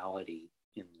actuality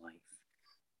in life.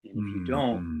 And if you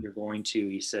don't, you're going to,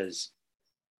 he says,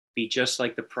 be just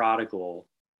like the prodigal,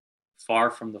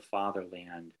 far from the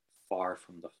fatherland, far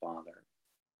from the Father.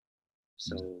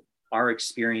 So our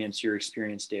experience, your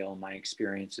experience, Dale, my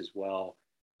experience as well,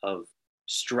 of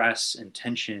stress and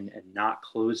tension and not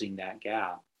closing that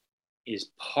gap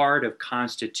is part of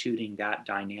constituting that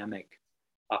dynamic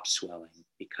upswelling,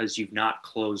 because you've not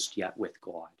closed yet with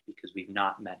God, because we've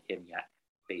not met him yet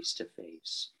face to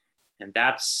face. And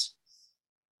that's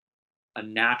a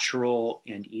natural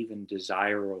and even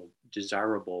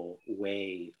desirable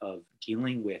way of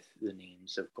dealing with the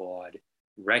names of God,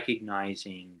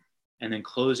 recognizing and then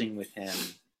closing with him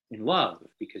in love,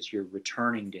 because you're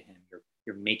returning to him.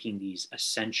 You're making these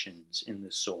ascensions in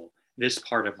the soul. This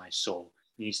part of my soul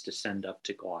needs to send up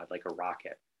to God like a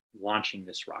rocket, launching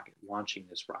this rocket,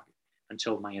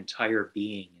 until my entire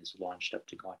being is launched up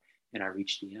to God and I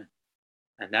reach the end.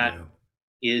 And that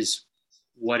is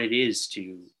what it is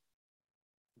to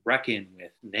reckon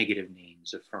with negative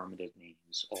names, affirmative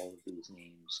names, all of these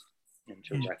names, and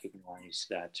to recognize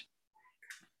that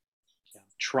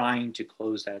trying to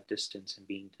close that distance and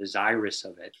being desirous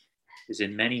of it is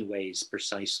in many ways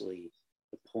precisely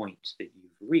the point that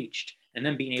you've reached. And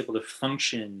then being able to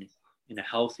function in a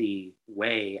healthy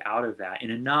way out of that, in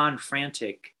a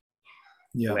non-frantic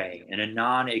way, in a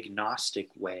non-agnostic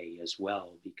way as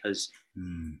well. Because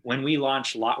when we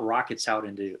launch rockets out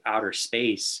into outer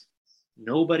space,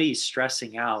 nobody's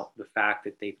stressing out the fact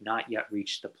that they've not yet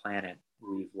reached the planet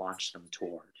we've launched them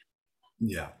toward.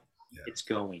 It's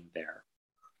going there.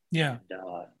 And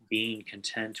being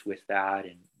content with that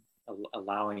and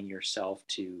allowing yourself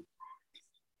to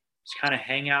just kind of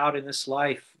hang out in this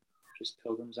life, just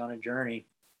pilgrims on a journey.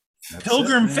 That's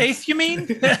Pilgrim it, faith, you mean?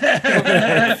 Mic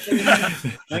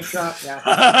drop,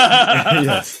 yeah.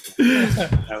 Yes.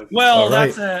 Well, All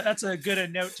right. that's a good a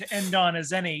note to end on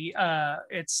as any.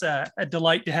 It's a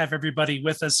delight to have everybody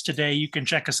with us today. You can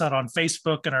check us out on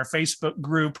Facebook and our Facebook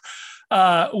group.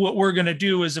 What we're going to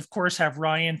do is, of course, have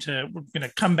Ryan we're going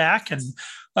to come back and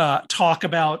talk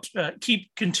about,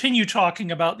 continue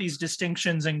talking about these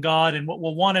distinctions in God. And what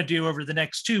we'll want to do over the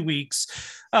next 2 weeks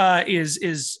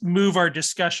is move our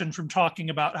discussion from talking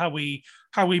about how we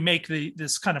make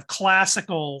this kind of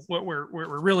classical, what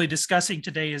we're really discussing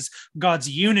today is God's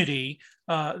unity,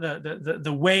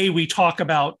 the way we talk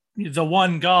about the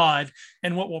one God.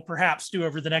 And what we'll perhaps do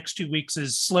over the next 2 weeks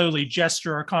is slowly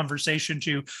gesture our conversation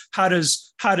to how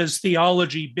does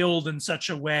theology build in such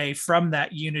a way from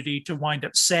that unity to wind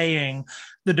up saying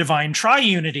the divine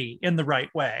triunity in the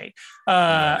right way,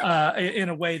 in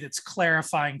a way that's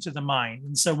clarifying to the mind.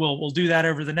 And so we'll do that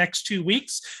over the next 2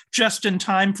 weeks, just in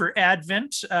time for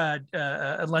Advent,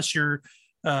 unless you're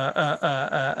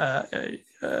a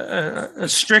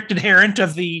strict adherent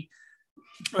of the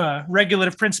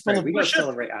regulative principle of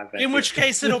worship, in which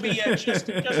case it'll be just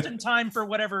in time for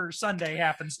whatever Sunday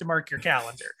happens to mark your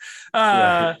calendar.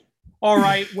 Right. All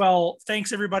right. Well,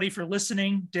 thanks everybody for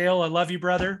listening. Dale, I love you,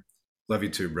 brother. Love you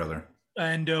too, brother.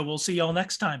 And we'll see y'all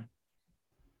next time.